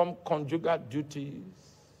perform conjugal duties,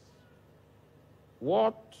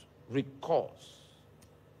 what recourse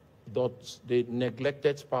does the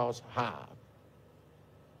neglected spouse have?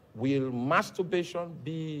 Will masturbation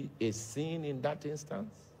be a sin in that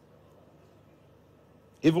instance?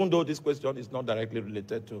 Even though this question is not directly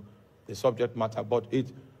related to the subject matter, but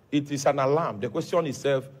it is an alarm. The question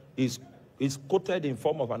itself is quoted in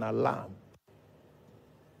form of an alarm.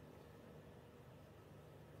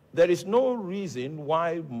 There is no reason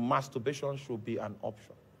why masturbation should be an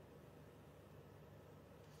option.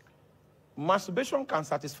 Masturbation can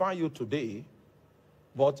satisfy you today,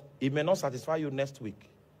 but it may not satisfy you next week.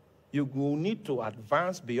 You will need to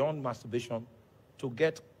advance beyond masturbation to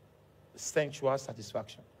get sensual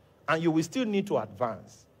satisfaction. And you will still need to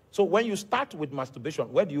advance. So when you start with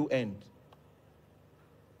masturbation, where do you end?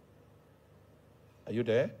 Are you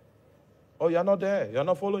there? Oh, you're not there. You're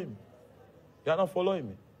not following me. You're not following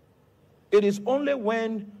me. It is only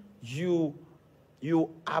when you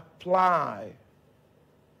apply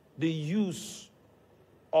the use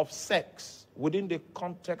of sex within the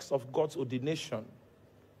context of God's ordination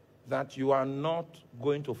that you are not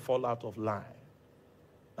going to fall out of line.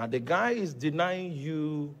 Now, the guy is denying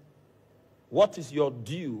you What is your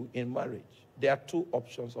due in marriage? There are two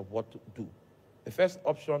options of what to do. The first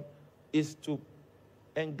option is to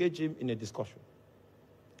engage him in a discussion.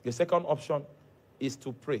 The second option is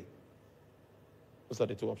to pray. Those are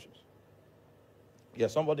the two options. Yeah,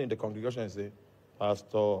 somebody in the congregation say,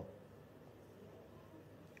 Pastor,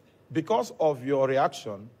 because of your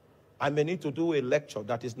reaction, I may need to do a lecture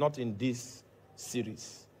that is not in this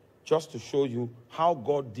series, just to show you how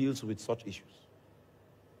God deals with such issues.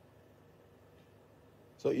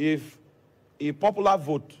 So if a popular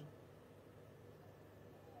vote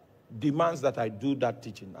demands that I do that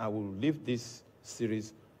teaching, I will leave this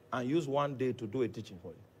series and use one day to do a teaching for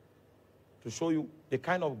you, to show you the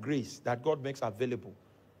kind of grace that God makes available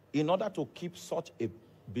in order to keep such a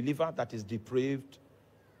believer that is depraved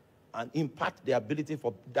and impart the ability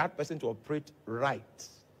for that person to operate right,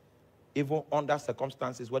 even under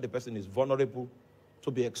circumstances where the person is vulnerable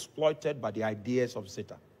to be exploited by the ideas of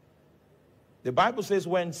Satan. The Bible says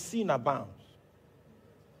when sin abounds,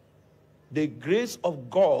 the grace of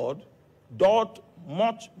God doth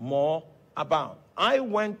much more abound. I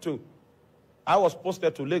was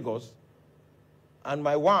posted to Lagos, and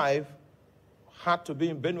my wife had to be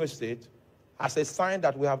in Benue State as a sign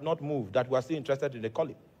that we have not moved, that we are still interested in the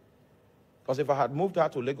calling. Because if I had moved her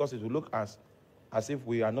to Lagos, it would look as if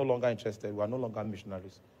we are no longer interested, we are no longer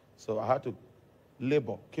missionaries. So I had to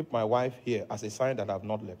labor, keep my wife here as a sign that I have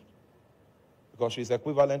not left. Because she's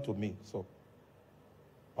equivalent to me, so.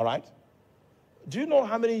 All right? Do you know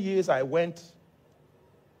how many years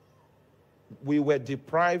we were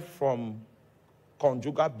deprived from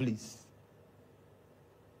conjugal bliss?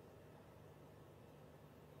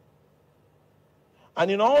 And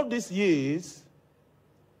in all these years,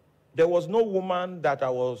 there was no woman that I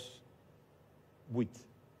was with.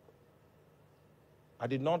 I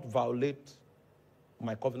did not violate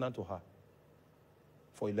my covenant to her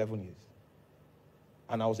for 11 years.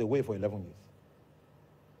 And I was away for 11 years.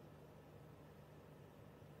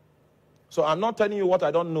 So I'm not telling you what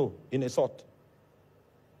I don't know in a sort.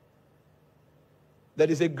 There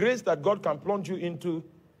is a grace that God can plunge you into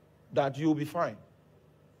that you'll be fine.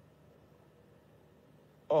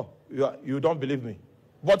 Oh, you don't believe me.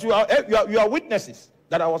 But you are witnesses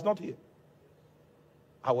that I was not here.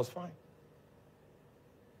 I was fine.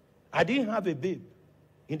 I didn't have a babe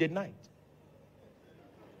in the night.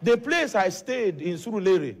 The place I stayed in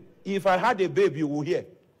Surulere, if I had a babe, you will hear.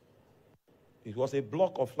 It was a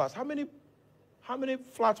block of flats. How many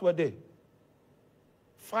flats were there?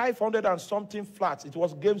 500 and something flats. It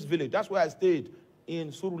was Games Village. That's where I stayed in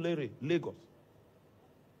Surulere, Lagos.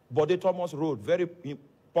 Bode Thomas Road, very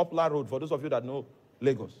popular road for those of you that know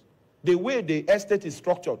Lagos. The way the estate is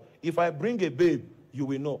structured, if I bring a babe, you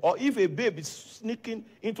will know. Or if a babe is sneaking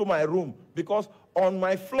into my room, because on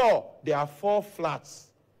my floor, there are 4 flats.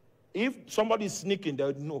 If somebody is sneaking,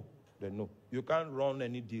 they know. They know. You can't run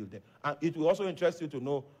any deal there. And it will also interest you to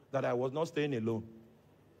know that I was not staying alone.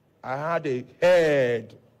 I had a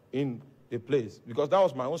head in the place, because that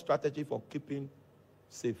was my own strategy for keeping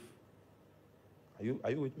safe.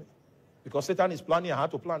 Are you with me? Because Satan is planning, I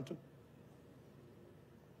had to plan too.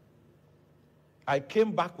 I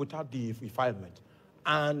came back without the defilement.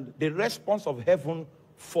 And the response of heaven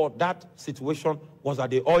for that situation was that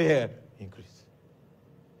the oil increased.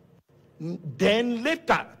 Then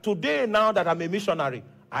later, today now that I'm a missionary,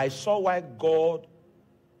 I saw why God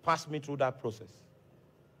passed me through that process.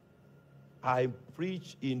 I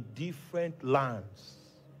preach in different lands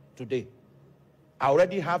today. I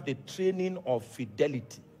already have the training of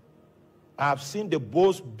fidelity. I have seen the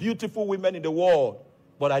most beautiful women in the world,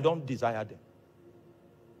 but I don't desire them.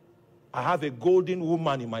 I have a golden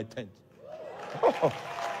woman in my tent. Oh.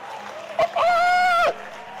 Oh.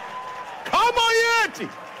 Come on, Yeti!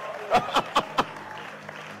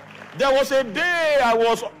 There was a day I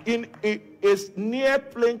was in a near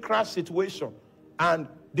plane crash situation, and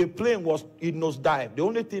the plane was in nosedive. The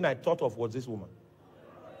only thing I thought of was this woman.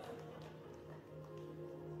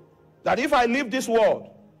 That if I leave this world,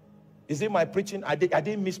 is it my preaching? I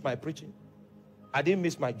didn't miss my preaching. I didn't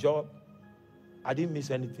miss my job. I didn't miss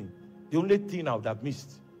anything. The only thing I would have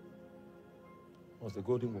missed was the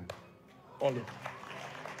golden woman. Only.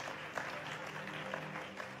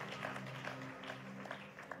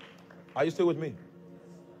 Are you still with me?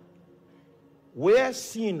 Where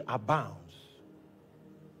sin abounds,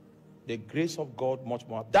 the grace of God much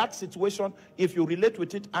more. That situation, if you relate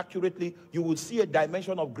with it accurately, you will see a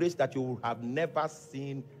dimension of grace that you have never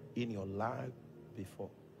seen in your life before.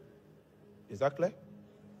 Is that clear?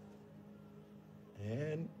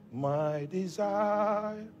 And my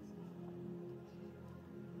desire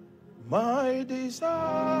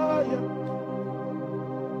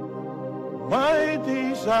My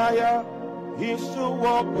desire is to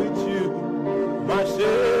walk with you, my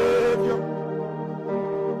Savior,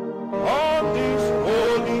 on this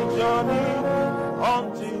holy journey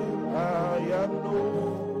until I am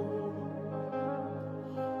known.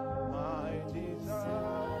 My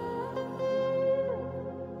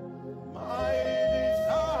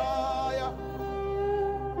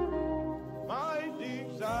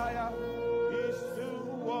desire is to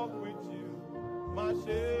walk with you, my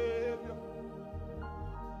Savior,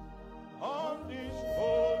 on this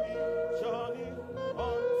holy journey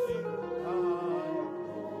until I am known.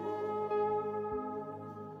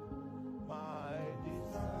 My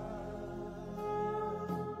desire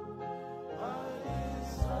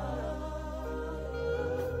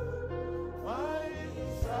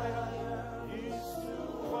is to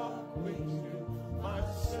walk with you, my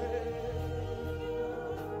Savior,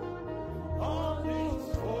 on this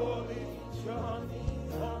holy journey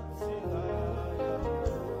until I am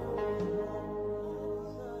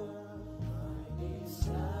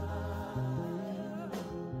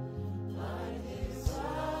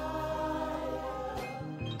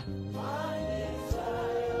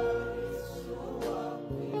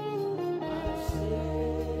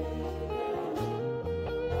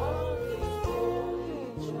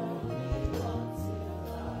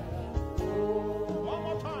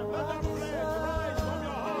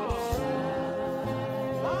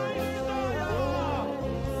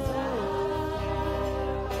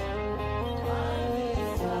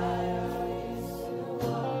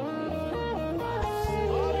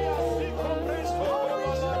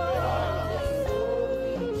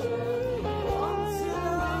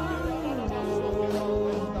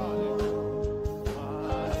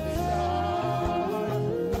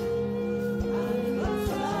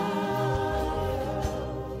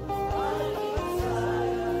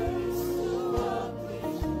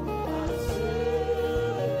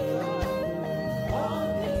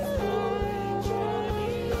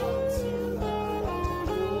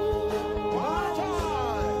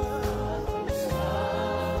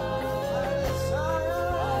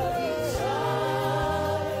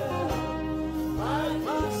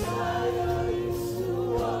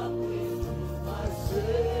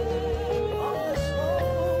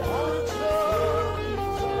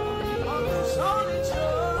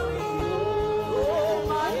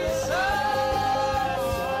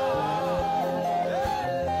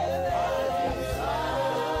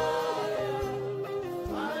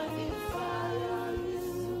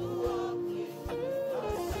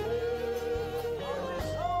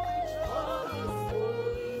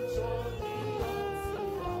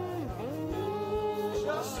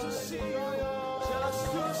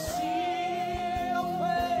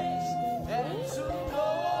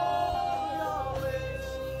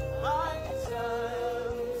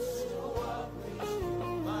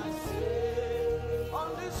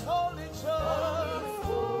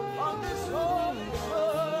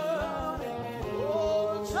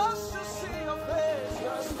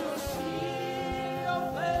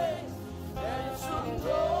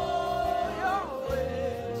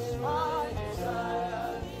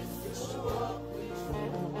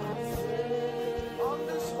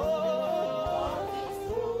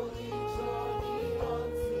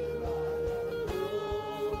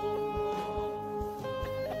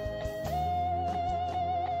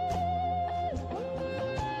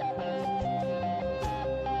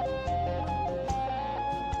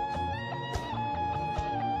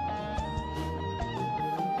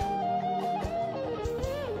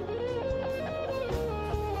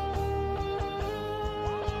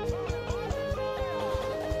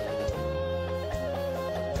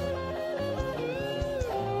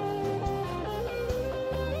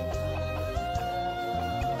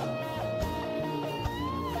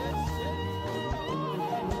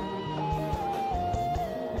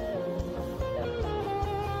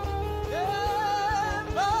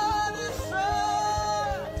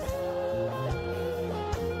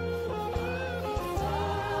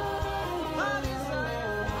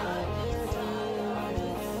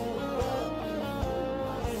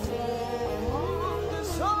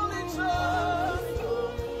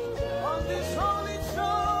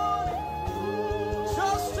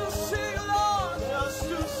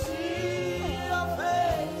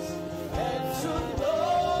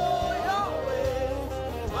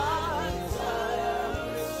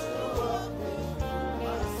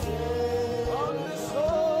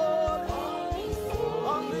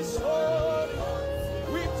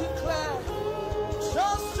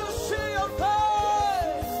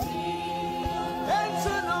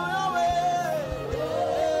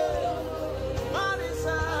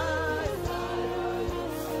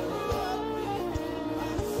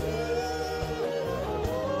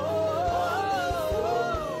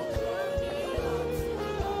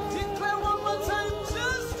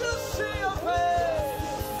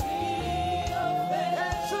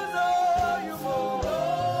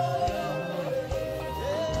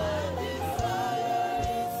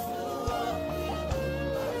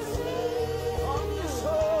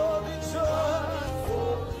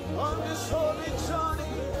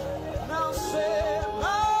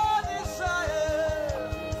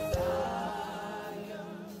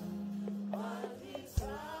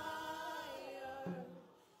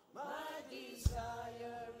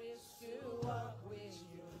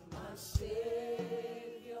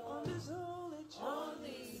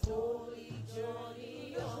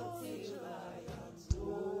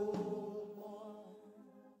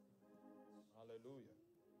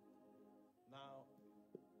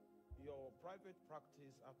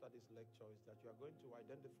this after this lecture is that you are going to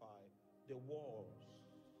identify the walls,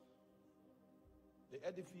 the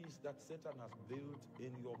edifice that Satan has built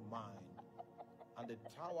in your mind, and the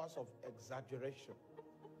towers of exaggeration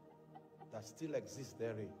that still exist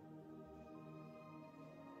therein.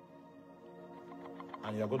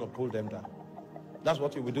 And you're going to pull them down. That's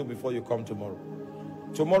what you will do before you come tomorrow.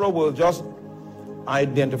 Tomorrow we'll just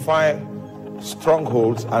identify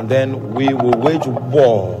strongholds, and then we will wage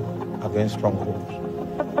war against strongholds.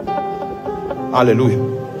 Hallelujah.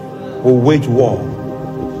 We'll wage war.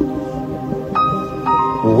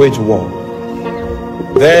 We'll wage war.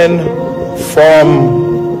 Then from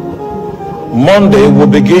Monday we'll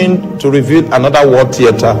begin to reveal another war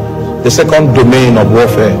theater, the second domain of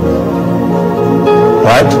warfare.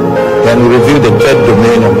 Right? Then we reveal the third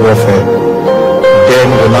domain of warfare. Then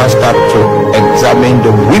we'll now start to examine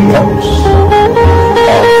the weapons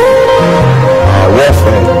of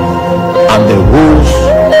warfare and the rules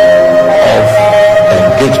of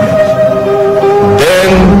engagement. Then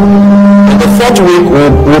in the fourth week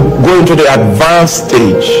we'll go into the advanced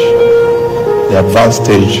stage. The advanced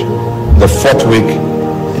stage, the fourth week,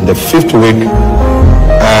 in the fifth week,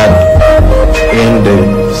 and in the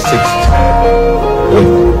sixth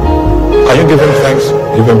week. Can you give him thanks?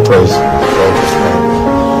 Give him praise for this man.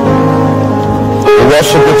 We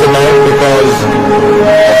worship you tonight because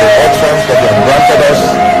of the utterance that you have granted us.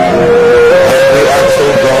 And we ask,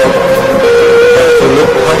 oh God, that you look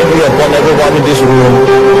kindly upon everyone in this room,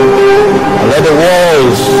 and let the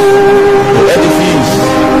walls, the edifice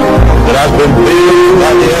that has been built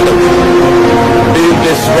by the enemy, be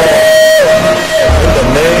destroyed in the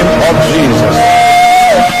name of Jesus.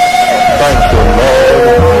 Thank you,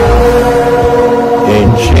 Lord. In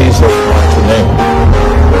Jesus' mighty name.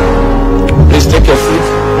 Please take your seat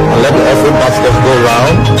and let the offering baskets go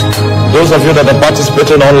round. Those of you that are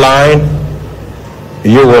participating online,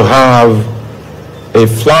 you will have a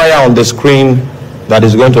flyer on the screen that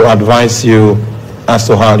is going to advise you as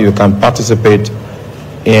to how you can participate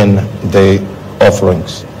in the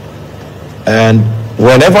offerings. And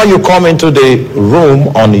whenever you come into the room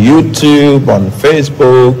on YouTube, on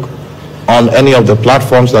Facebook, on any of the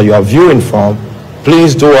platforms that you are viewing from,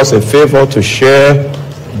 please do us a favor to share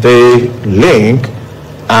the link.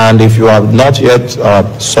 And if you have not yet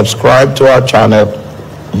subscribed to our channel,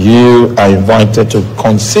 you are invited to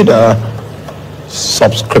consider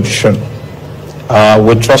subscription.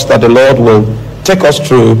 We trust that the Lord will take us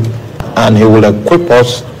through and he will equip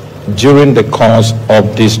us during the course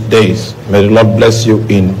of these days. May the Lord bless you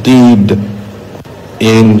indeed,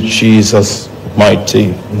 in Jesus'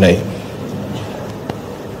 mighty name.